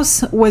White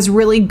House was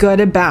really good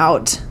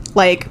about,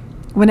 like,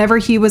 whenever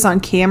he was on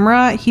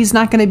camera, he's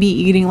not going to be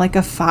eating like a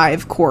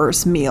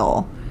 5-course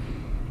meal,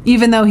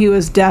 even though he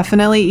was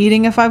definitely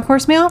eating a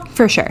 5-course meal.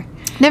 For sure.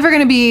 Never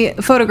going to be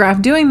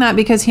photographed doing that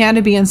because he had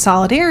to be in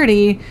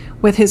solidarity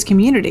with his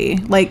community.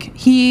 Like,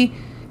 he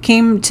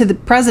came to the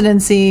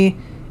presidency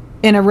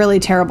in a really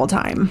terrible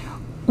time.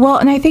 Well,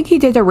 and I think he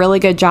did a really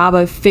good job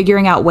of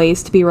figuring out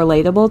ways to be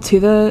relatable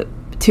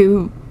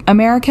to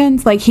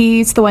Americans. Like,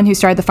 he's the one who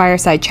started the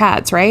fireside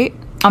chats, right?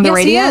 On the Yes,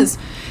 radio. he is.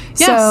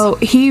 So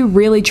he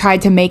really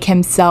tried to make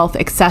himself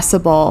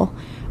accessible,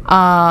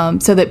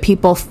 so that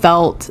people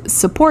felt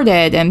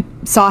supported and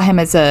saw him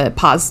as a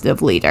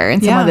positive leader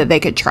and someone Yeah. that they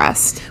could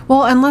trust.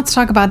 Well, and let's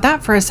talk about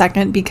that for a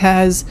second,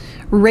 because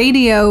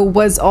radio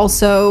was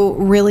also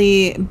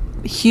really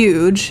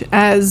huge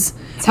as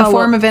a how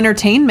form of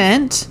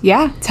entertainment.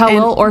 Yeah, it's how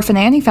little Orphan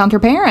Annie found her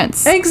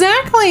parents.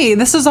 Exactly.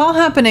 This is all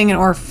happening in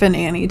Orphan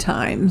Annie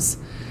times.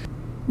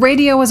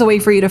 Radio was a way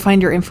for you to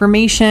find your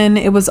information.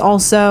 It was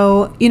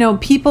also, you know,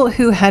 people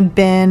who had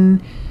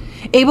been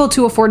able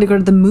to afford to go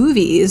to the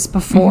movies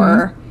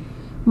before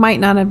might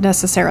not have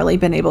necessarily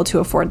been able to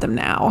afford them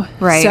now.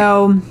 Right.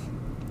 So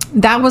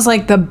that was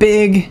like the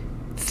big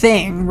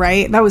thing,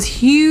 right? That was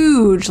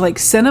huge. Like,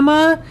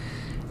 cinema,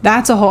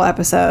 that's a whole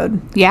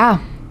episode Yeah.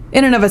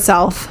 in and of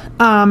itself.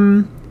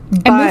 And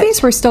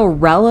movies were still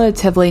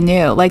relatively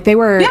new. Like, they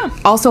were Yeah.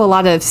 also a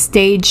lot of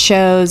stage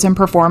shows and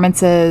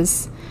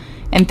performances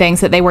and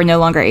things that they were no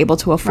longer able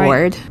to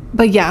afford.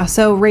 But yeah,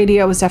 so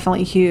radio was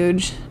definitely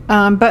huge.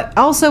 But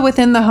also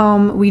within the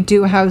home, we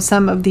do have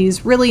some of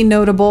these really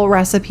notable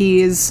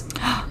recipes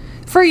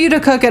for you to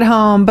cook at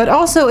home. But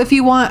also, if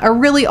you want a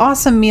really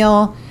awesome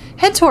meal,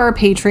 head to our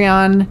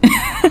Patreon.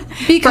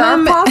 For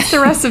our pasta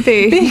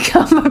recipe.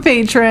 Become a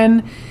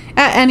patron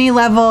at any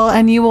level,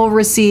 and you will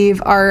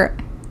receive our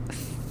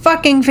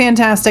fucking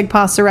fantastic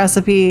pasta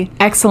recipe.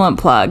 Excellent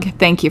plug.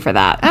 Thank you for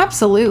that.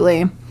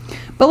 Absolutely.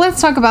 But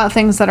let's talk about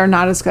things that are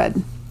not as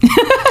good.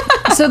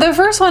 So the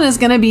first one is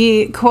going to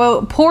be,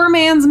 quote, poor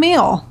man's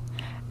meal,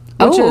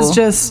 which Oh. is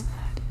just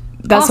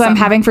That's what I'm awesome.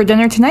 having for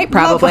dinner tonight,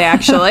 probably,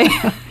 actually.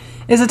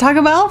 Is it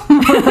Taco Bell?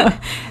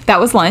 That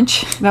was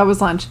lunch. That was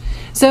lunch.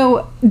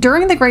 So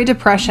during the Great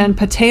Depression,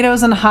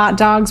 potatoes and hot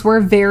dogs were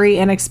very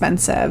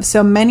inexpensive.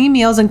 So many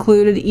meals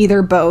included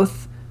either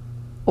both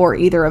or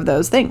either of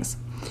those things.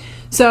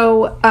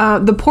 So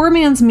the poor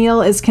man's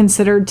meal is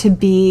considered to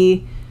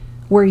be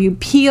where you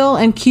peel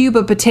and cube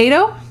a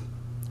potato,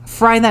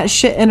 fry that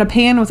shit in a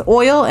pan with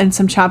oil and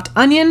some chopped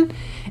onion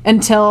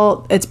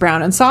until it's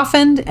brown and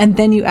softened, and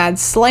then you add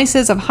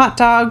slices of hot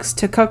dogs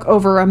to cook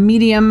over a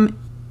medium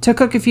to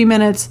cook a few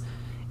minutes,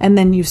 and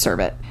then you serve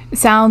it.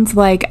 Sounds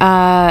like,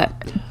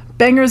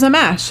 Bangers and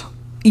mash.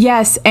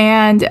 yes,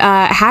 and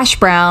hash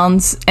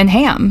browns and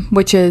ham,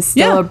 which is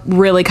still Yeah. a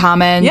really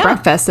common Yeah.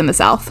 breakfast in the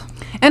South.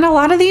 And a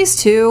lot of these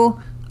too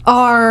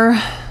are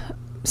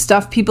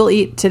stuff people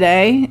eat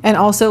today, and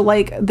also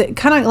like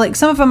kind of like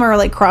some of them are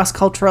like cross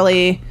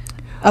culturally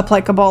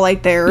applicable.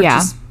 Like they're Yeah.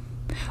 just,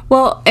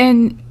 Well,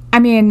 and I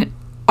mean,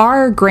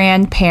 our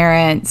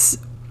grandparents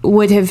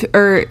would have,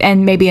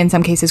 and maybe in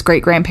some cases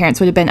great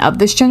grandparents would have been of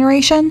this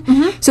generation.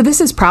 So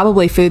this is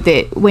probably food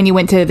that when you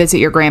went to visit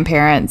your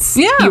grandparents,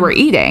 Yeah. you were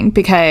eating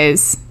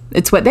because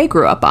it's what they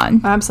grew up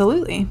on.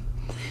 absolutely.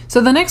 So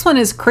the next one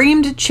is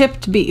creamed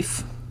chipped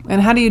beef.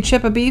 And how do you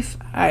chip a beef?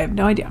 I have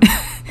no idea.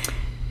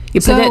 You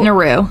put it in a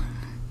roux.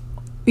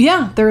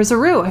 Yeah, there is a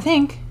roux, I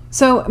think.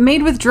 So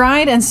made with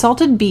dried and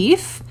salted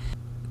beef,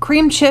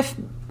 creamed chipped,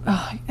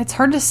 it's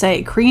hard to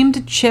say,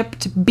 creamed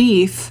chipped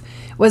beef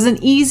was an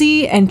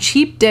easy and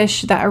cheap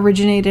dish that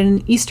originated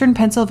in eastern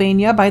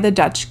Pennsylvania by the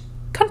Dutch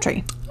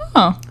country.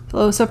 Oh,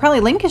 So probably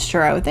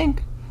Lancashire, I would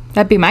think.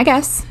 that'd be my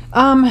guess.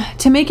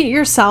 To make it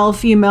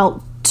yourself, you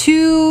melt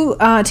 2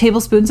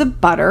 tablespoons of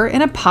butter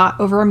in a pot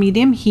over a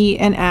medium heat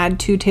and add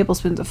 2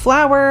 tablespoons of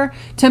flour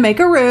to make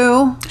a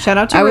roux. Shout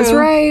out to I roux. was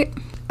right.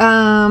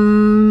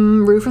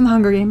 Roux from the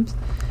Hunger Games.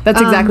 That's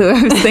exactly what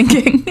I was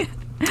thinking.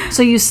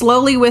 So you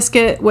slowly whisk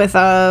it with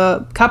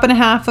a cup and a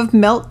half of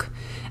milk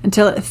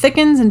until it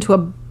thickens into a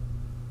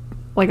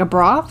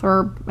broth,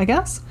 or I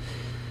guess.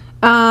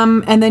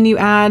 And then you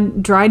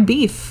add dried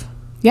beef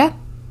Yeah.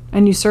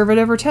 and you serve it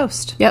over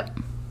toast. Yep.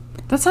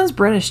 That sounds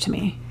British to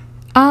me.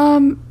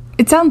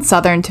 It sounds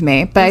southern to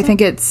me, but I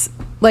think it's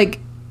like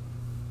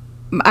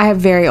I have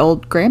very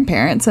old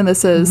grandparents, and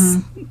this is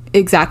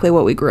exactly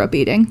what we grew up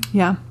eating.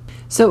 Yeah.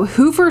 So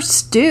Hoover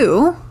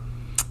stew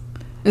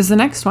is the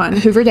next one.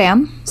 Hoover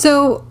Dam.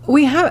 So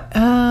we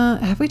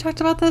have we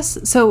talked about this?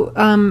 So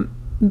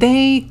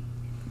they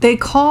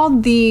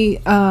called the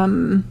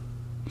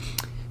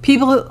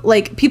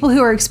people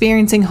who are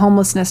experiencing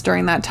homelessness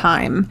during that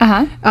time.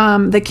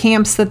 The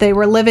camps that they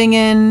were living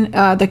in,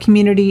 the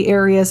community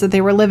areas that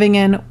they were living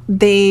in,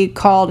 they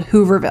called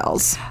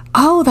Hoovervilles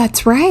Oh,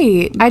 that's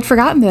right. I'd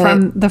forgotten that.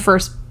 from the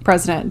first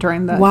president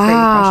during the Great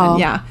Wow. Depression.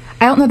 Yeah.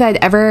 I don't know that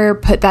I'd ever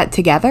put that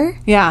together.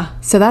 Yeah.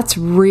 So that's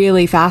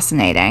really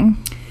fascinating.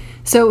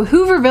 So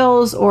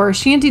Hoovervilles, or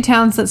shanty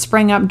towns that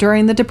sprang up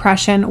during the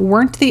Depression,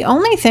 weren't the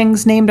only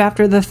things named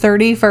after the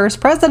 31st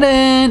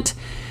president,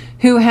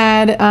 who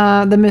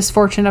had the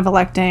misfortune of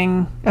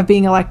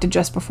being elected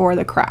just before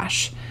the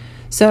crash.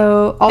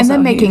 So also And then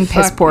he making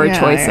piss poor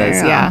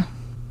choices. Yeah.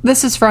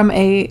 This is from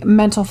a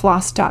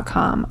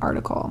mentalfloss.com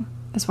article,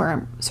 is where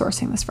I'm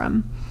sourcing this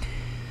from.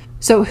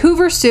 So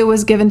Hoover stew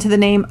was given to the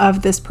name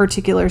of this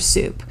particular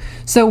soup.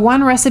 So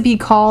one recipe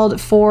called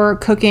for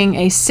cooking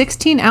a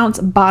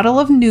 16-ounce bottle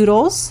of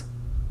noodles.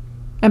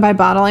 And by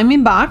bottle, I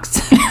mean box.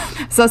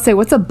 So let's say,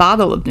 what's a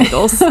bottle of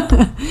noodles?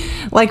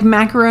 Like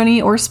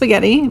macaroni or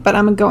spaghetti, but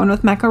I'm going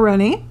with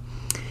macaroni.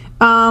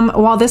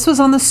 While this was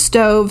on the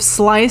stove,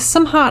 slice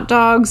some hot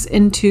dogs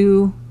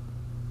into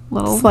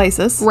little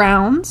Slices.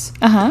 rounds.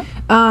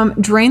 Uh-huh.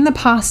 Drain the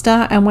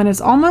pasta, and when it's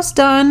almost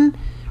done,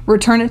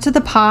 return it to the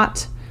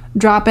pot.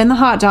 Drop in the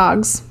hot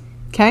dogs.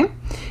 Okay.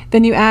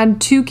 Then you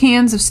add 2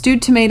 cans of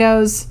stewed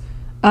tomatoes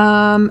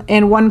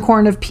and 1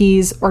 corn of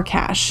peas or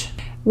cash.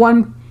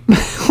 One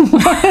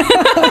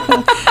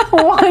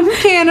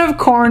can of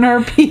corn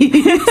or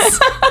peas.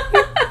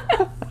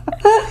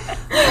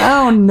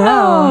 Oh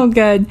no. Oh,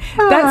 good.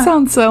 That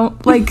sounds so,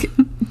 like,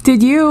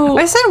 did you...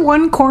 I said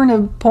 1 corn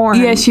of porn.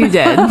 Yes, you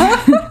did.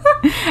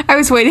 I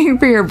was waiting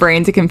for your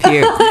brain to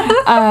compute.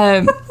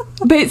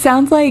 But it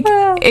sounds like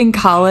in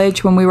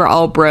college when we were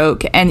all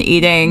broke and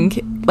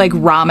eating like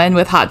ramen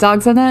with hot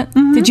dogs in it.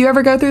 Did you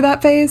ever go through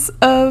that phase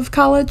of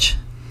college?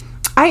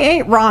 I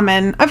ate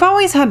ramen. I've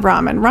always had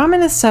ramen.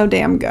 Ramen is so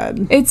damn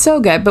good. It's so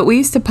good, but we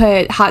used to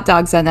put hot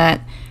dogs in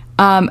it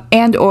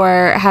and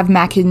or have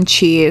mac and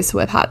cheese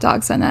with hot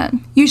dogs in it.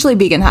 Usually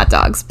vegan hot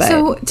dogs, but...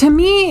 So to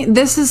me,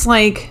 this is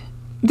like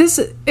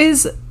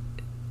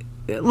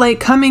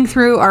coming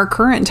through our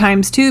current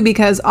times too,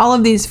 because all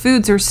of these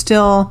foods are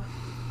still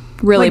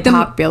really like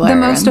popular. the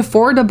most and-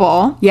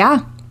 affordable.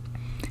 Yeah.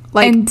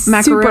 Like And super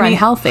macaroni,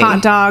 unhealthy.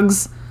 hot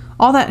dogs,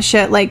 all that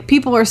shit. Like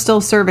people are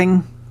still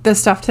serving this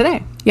stuff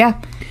today.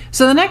 Yeah.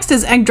 So the next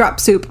is egg drop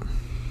soup,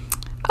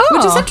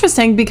 which is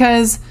interesting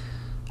because,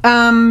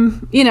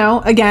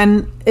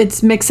 again,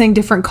 it's mixing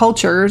different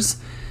cultures.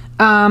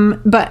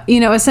 But,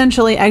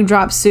 essentially egg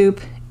drop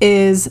soup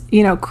is,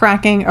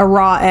 cracking a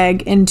raw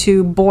egg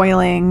into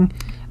boiling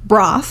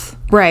broth.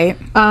 Right.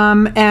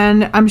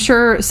 And I'm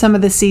sure some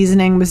of the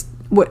seasoning was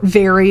what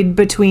varied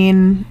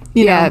between,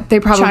 They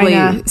probably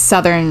China.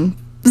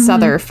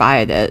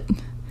 southerfied it.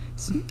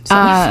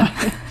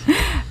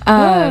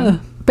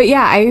 But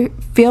yeah, I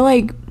feel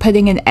like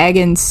putting an egg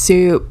in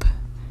soup,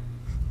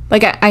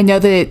 like I know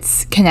that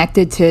it's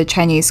connected to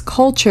Chinese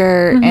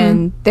culture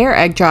and their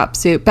egg drop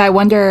soup, but I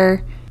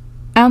wonder,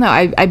 I don't know,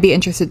 I'd be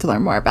interested to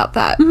learn more about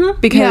that.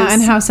 Because Yeah,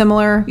 and how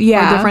similar or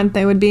different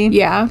they would be.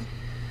 Yeah.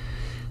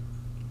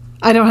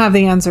 I don't have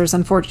the answers,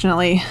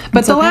 unfortunately.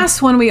 But the okay.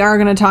 last one we are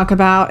going to talk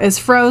about is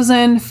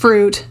frozen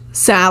fruit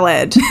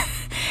salad.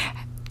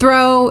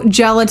 Throw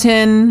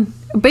gelatin.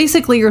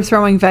 Basically, you're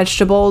throwing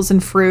vegetables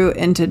and fruit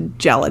into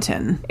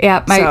gelatin.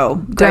 Yeah,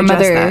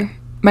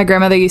 my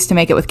grandmother used to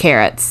make it with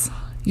carrots.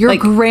 Your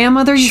like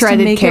grandmother used shredded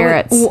to make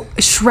carrots. it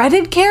with,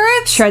 shredded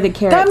carrots? Shredded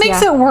carrots, That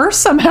makes yeah. it worse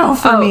somehow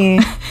for Oh. me.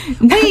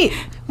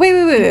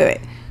 Wait.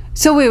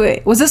 So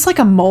wait. Was this like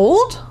a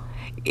mold?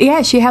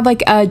 Yeah, she had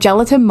like a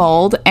gelatin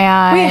mold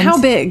and Wait,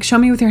 how big? Show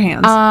me with your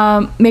hands.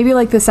 maybe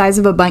like the size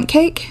of a bundt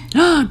cake.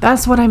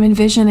 That's what I'm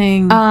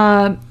envisioning.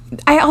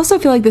 I also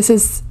feel like this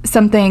is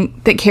something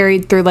that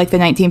carried through like the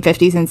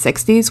 1950s and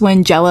 60s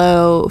when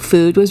Jell-O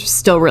food was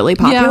still really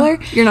popular.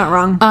 Yeah, you're not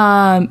wrong.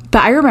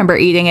 But I remember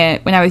eating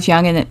it when I was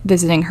young and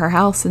visiting her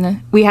house,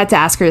 and we had to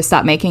ask her to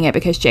stop making it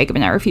because Jacob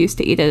and I refused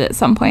to eat it at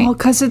some point. Well,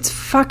 because it's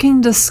fucking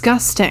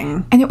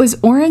disgusting. And it was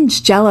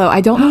orange Jell-O. I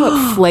don't know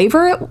what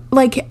flavor it,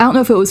 like, I don't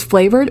know if it was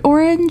flavored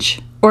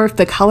orange or if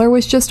the color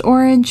was just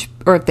orange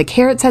or if the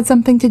carrots had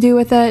something to do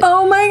with it.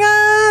 Oh my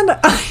God.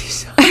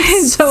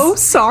 I'm so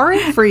sorry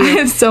for you. I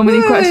have so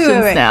many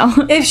questions now.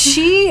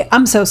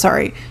 I'm so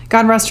sorry.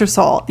 God rest her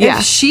soul. Yeah.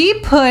 If she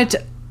put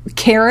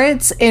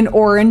carrots in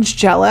orange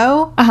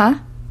Jell-O,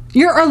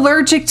 you're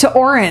allergic to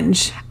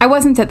orange. I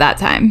wasn't at that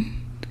time.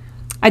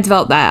 I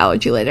developed that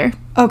allergy later.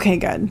 Okay,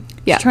 good.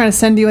 Yeah. She's trying to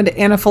send you into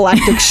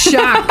anaphylactic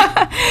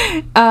shock.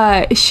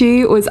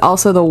 She was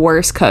also the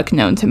worst cook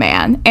known to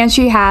man, and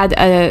she had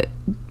a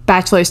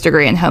bachelor's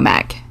degree in home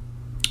ec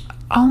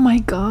Oh my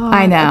God.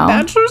 I know. A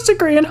bachelor's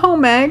degree in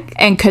home ec.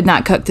 and could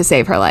not cook to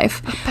save her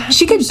life.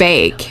 She could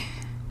bake,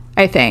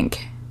 I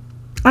think.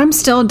 I'm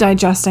still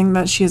digesting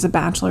that she has a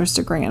bachelor's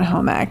degree in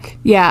home ec.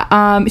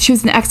 Yeah, she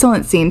was an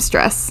excellent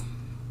seamstress.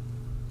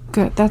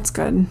 Good. That's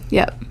good.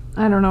 Yep.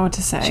 I don't know what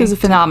to say. She was a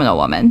phenomenal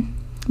woman,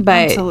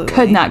 but Absolutely.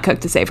 could not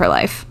cook to save her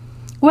life.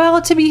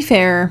 Well, to be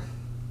fair,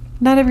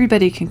 not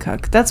everybody can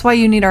cook. That's why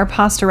you need our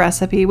pasta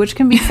recipe, which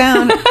can be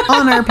found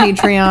on our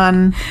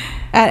Patreon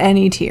at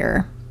any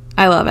tier.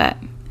 I love it.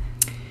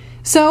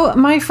 So,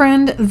 my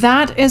friend,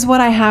 that is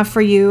what I have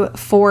for you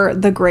for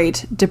the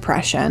Great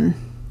Depression.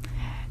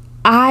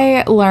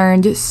 I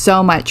learned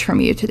so much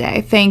from you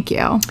today. Thank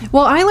you.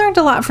 Well, I learned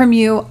a lot from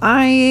you.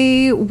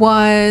 I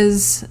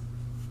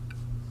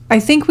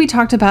think we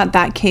talked about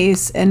that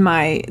case in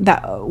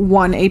that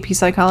one AP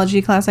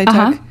psychology class I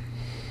took.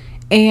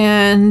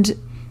 And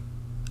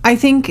I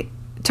think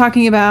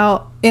talking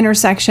about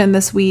intersection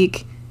this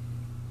week,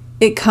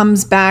 it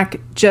comes back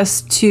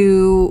just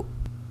to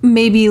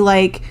maybe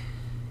like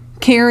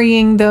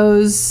carrying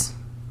those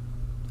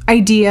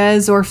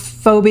ideas or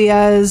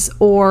phobias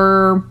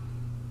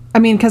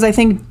because I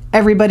think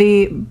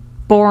everybody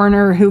born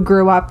or who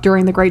grew up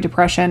during the Great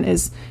Depression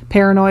is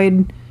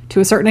paranoid to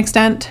a certain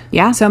extent.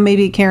 Yeah. So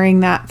maybe carrying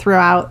that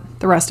throughout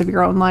the rest of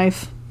your own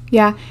life.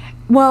 Yeah.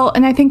 Well,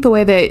 and I think the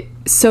way that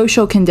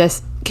social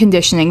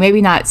conditioning,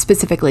 maybe not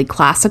specifically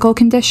classical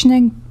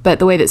conditioning, but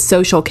the way that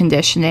social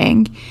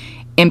conditioning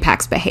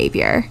impacts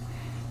behavior.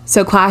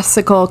 So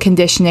classical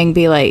conditioning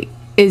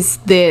is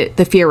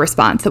the fear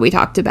response that we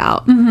talked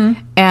about.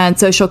 Mm-hmm. And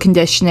social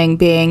conditioning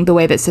being the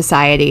way that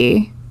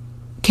society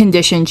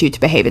conditions you to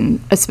behave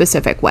in a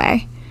specific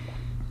way.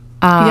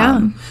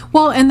 Yeah.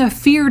 Well, and the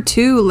fear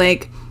too,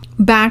 like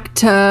back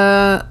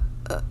to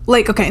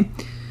okay.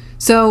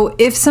 So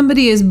if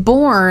somebody is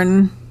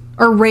born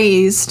or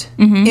raised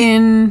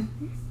in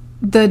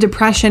the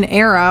Depression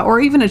era, or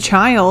even a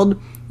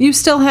child, you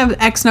still have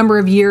X number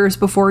of years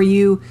before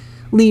you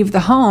leave the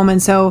home.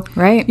 And so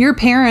your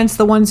parents,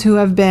 the ones who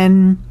have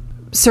been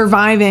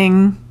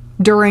surviving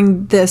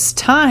during this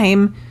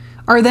time,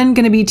 are then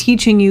going to be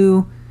teaching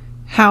you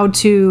how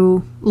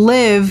to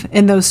live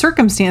in those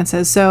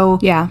circumstances. So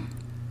yeah,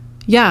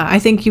 I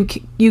think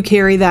you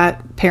carry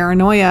that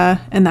paranoia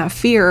and that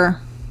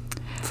fear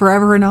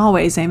forever and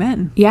always.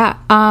 Amen. Yeah.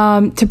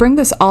 To bring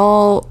this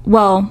all,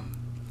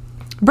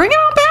 bring it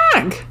all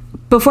back.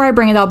 Before I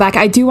bring it all back,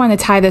 I do want to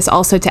tie this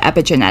also to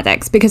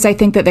epigenetics, because I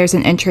think that there's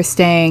an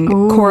interesting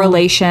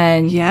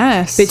correlation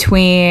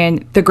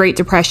between the Great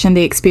Depression,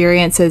 the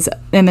experiences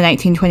in the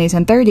 1920s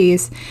and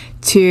 30s,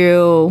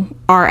 to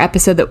our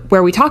episode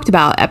where we talked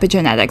about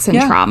epigenetics and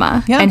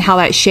trauma and how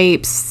that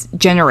shapes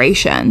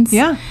generations.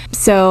 Yeah.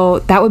 So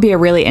that would be a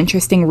really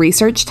interesting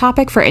research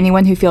topic for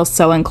anyone who feels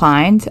so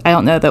inclined. I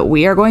don't know that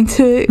we are going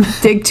to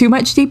dig too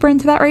much deeper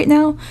into that right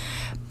now.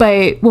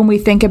 But when we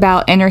think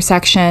about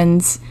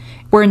intersections,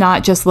 we're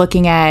not just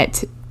looking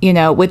at,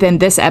 within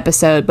this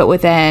episode, but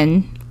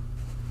within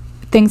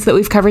things that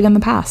we've covered in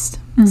the past.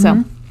 Mm-hmm.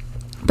 So,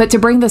 but to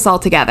bring this all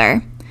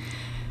together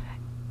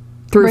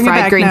through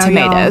fried green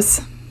tomatoes.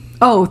 Y'all.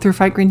 Oh, through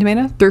fried green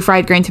tomatoes? Through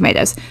fried green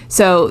tomatoes.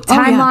 So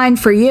timeline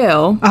for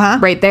you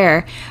right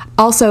there.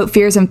 Also,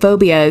 fears and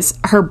phobias.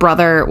 Her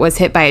brother was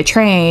hit by a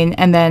train,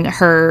 and then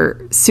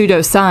her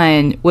pseudo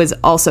son was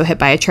also hit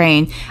by a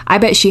train. I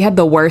bet she had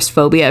the worst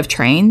phobia of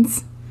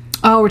trains.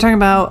 Oh, we're talking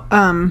about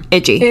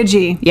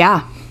Idgy.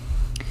 Yeah.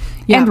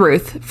 And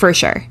Ruth, for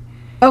sure.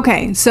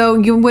 Okay, so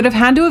you would have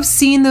had to have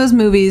seen those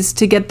movies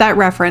to get that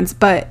reference,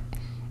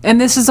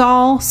 and this is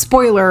all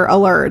spoiler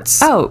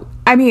alerts. Oh,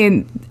 I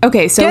mean,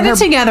 okay, so get it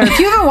together. If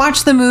you haven't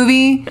watched the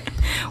movie,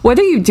 what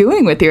are you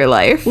doing with your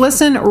life?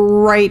 Listen to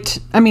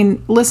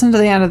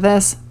the end of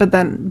this, but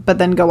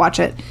then go watch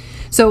it.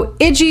 So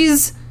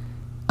Idgy's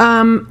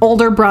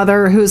older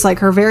brother, who's like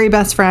her very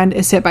best friend,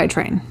 is hit by a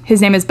train.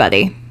 His name is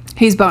Buddy.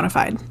 He's bona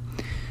fide.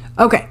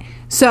 Okay.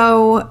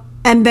 But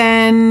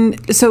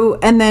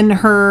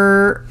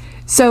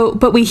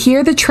we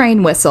hear the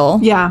train whistle.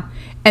 Yeah.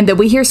 And then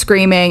we hear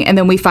screaming, and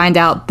then we find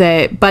out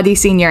that Buddy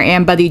Sr.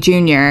 and Buddy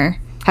Jr.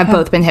 have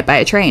both been hit by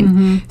a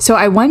train. So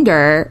I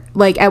wonder,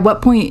 like, at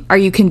what point are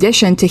you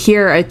conditioned to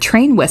hear a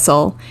train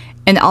whistle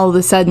and all of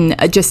a sudden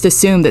just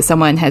assume that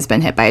someone has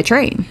been hit by a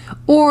train?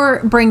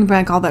 Or bring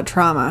back all that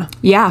trauma.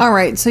 Yeah. All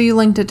right, so you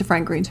linked it to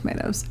fried green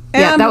tomatoes.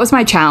 Yeah, that was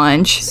my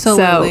challenge.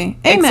 Absolutely.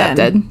 So, Amen.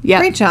 accepted. Yeah.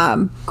 Great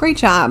job. Great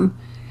job.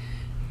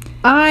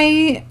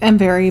 I am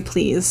very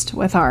pleased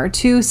with our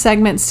 2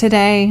 segments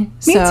today.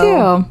 Me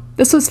too.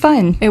 This was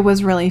fun. It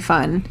was really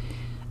fun.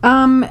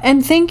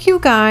 And thank you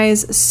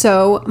guys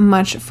so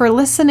much for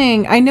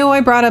listening. I know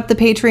I brought up the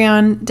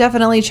Patreon.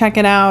 Definitely check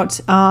it out.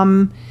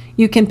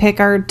 You can pick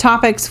our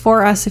topics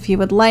for us if you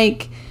would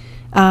like.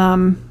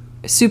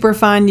 Super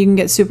fun. You can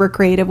get super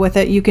creative with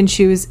it. You can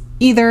choose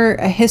either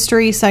a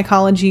history,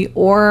 psychology,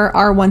 or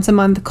our once a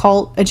month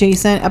cult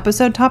adjacent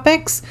episode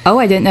topics. Oh,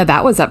 I didn't know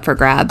that was up for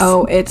grabs.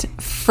 Oh, it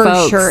for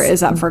Folks, sure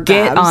is up for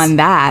grabs. Get on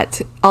that.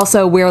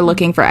 Also, we're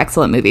looking for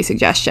excellent movie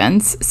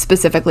suggestions,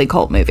 specifically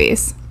cult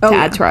movies, to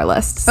add to our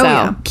list.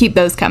 So keep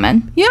those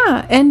coming.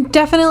 Yeah, and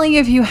definitely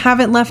if you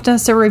haven't left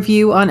us a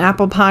review on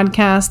Apple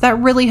Podcasts, that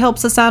really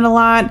helps us out a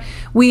lot.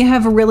 We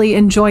have really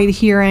enjoyed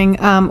hearing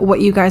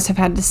what you guys have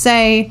had to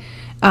say.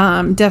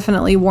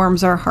 Definitely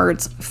warms our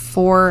hearts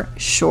for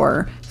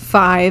sure.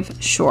 5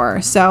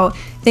 sure. So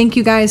thank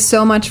you guys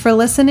so much for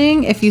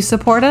listening. If you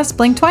support us,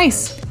 blink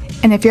twice.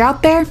 And if you're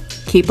out there,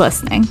 keep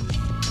listening.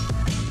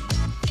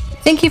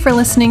 Thank you for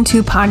listening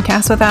to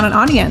Podcast Without an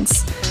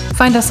Audience.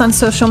 Find us on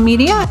social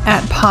media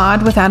at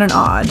Pod Without an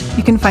Odd.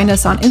 You can find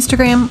us on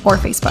Instagram or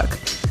Facebook.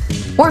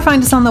 Or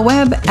find us on the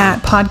web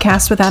at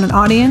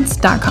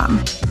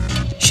podcastwithoutanaudience.com.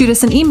 Shoot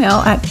us an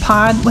email at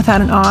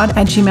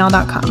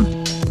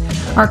podwithoutanod@gmail.com.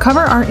 Our cover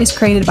art is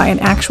created by an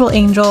actual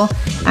angel,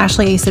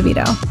 Ashley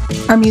Acevedo.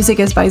 Our music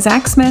is by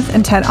Zach Smith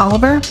and Ted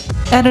Oliver.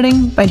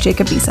 Editing by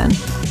Jacob Beeson.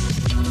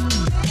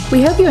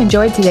 We hope you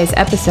enjoyed today's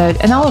episode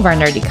and all of our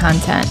nerdy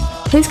content.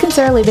 Please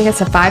consider leaving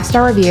us a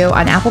 5-star review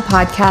on Apple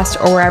Podcasts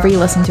or wherever you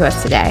listen to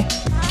us today.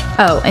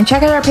 Oh, and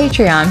check out our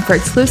Patreon for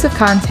exclusive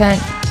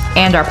content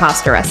and our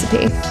pasta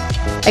recipe.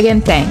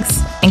 Again,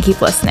 thanks, and keep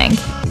listening.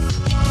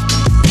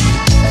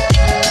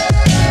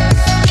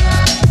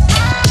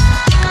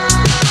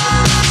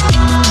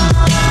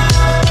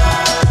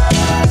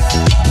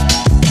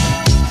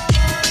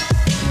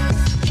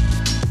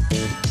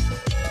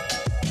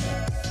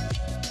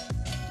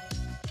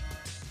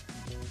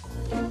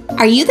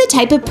 Are you the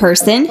type of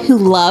person who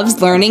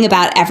loves learning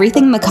about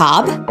everything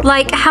macabre?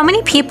 Like how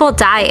many people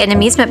die in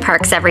amusement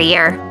parks every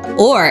year?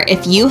 Or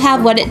if you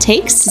have what it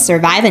takes to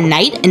survive a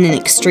night in an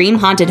extreme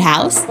haunted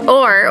house?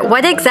 Or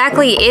what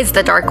exactly is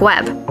the dark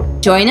web?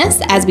 Join us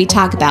as we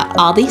talk about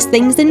all these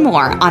things and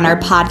more on our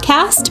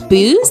podcast,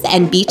 Booze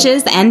and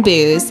Beaches and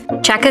Booze.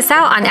 Check us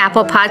out on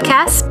Apple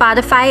Podcasts,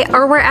 Spotify,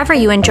 or wherever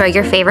you enjoy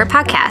your favorite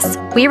podcasts.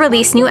 We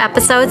release new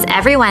episodes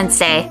every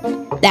Wednesday.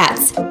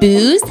 That's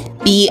Booze,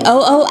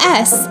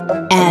 B-O-O-S,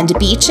 and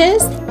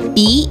Beaches,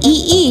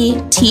 B-E-E-T-C-H-E-S,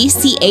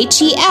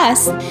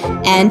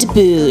 and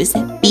Booze,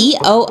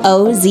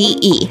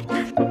 B-O-O-Z-E.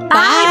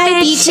 Bye,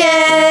 Beaches!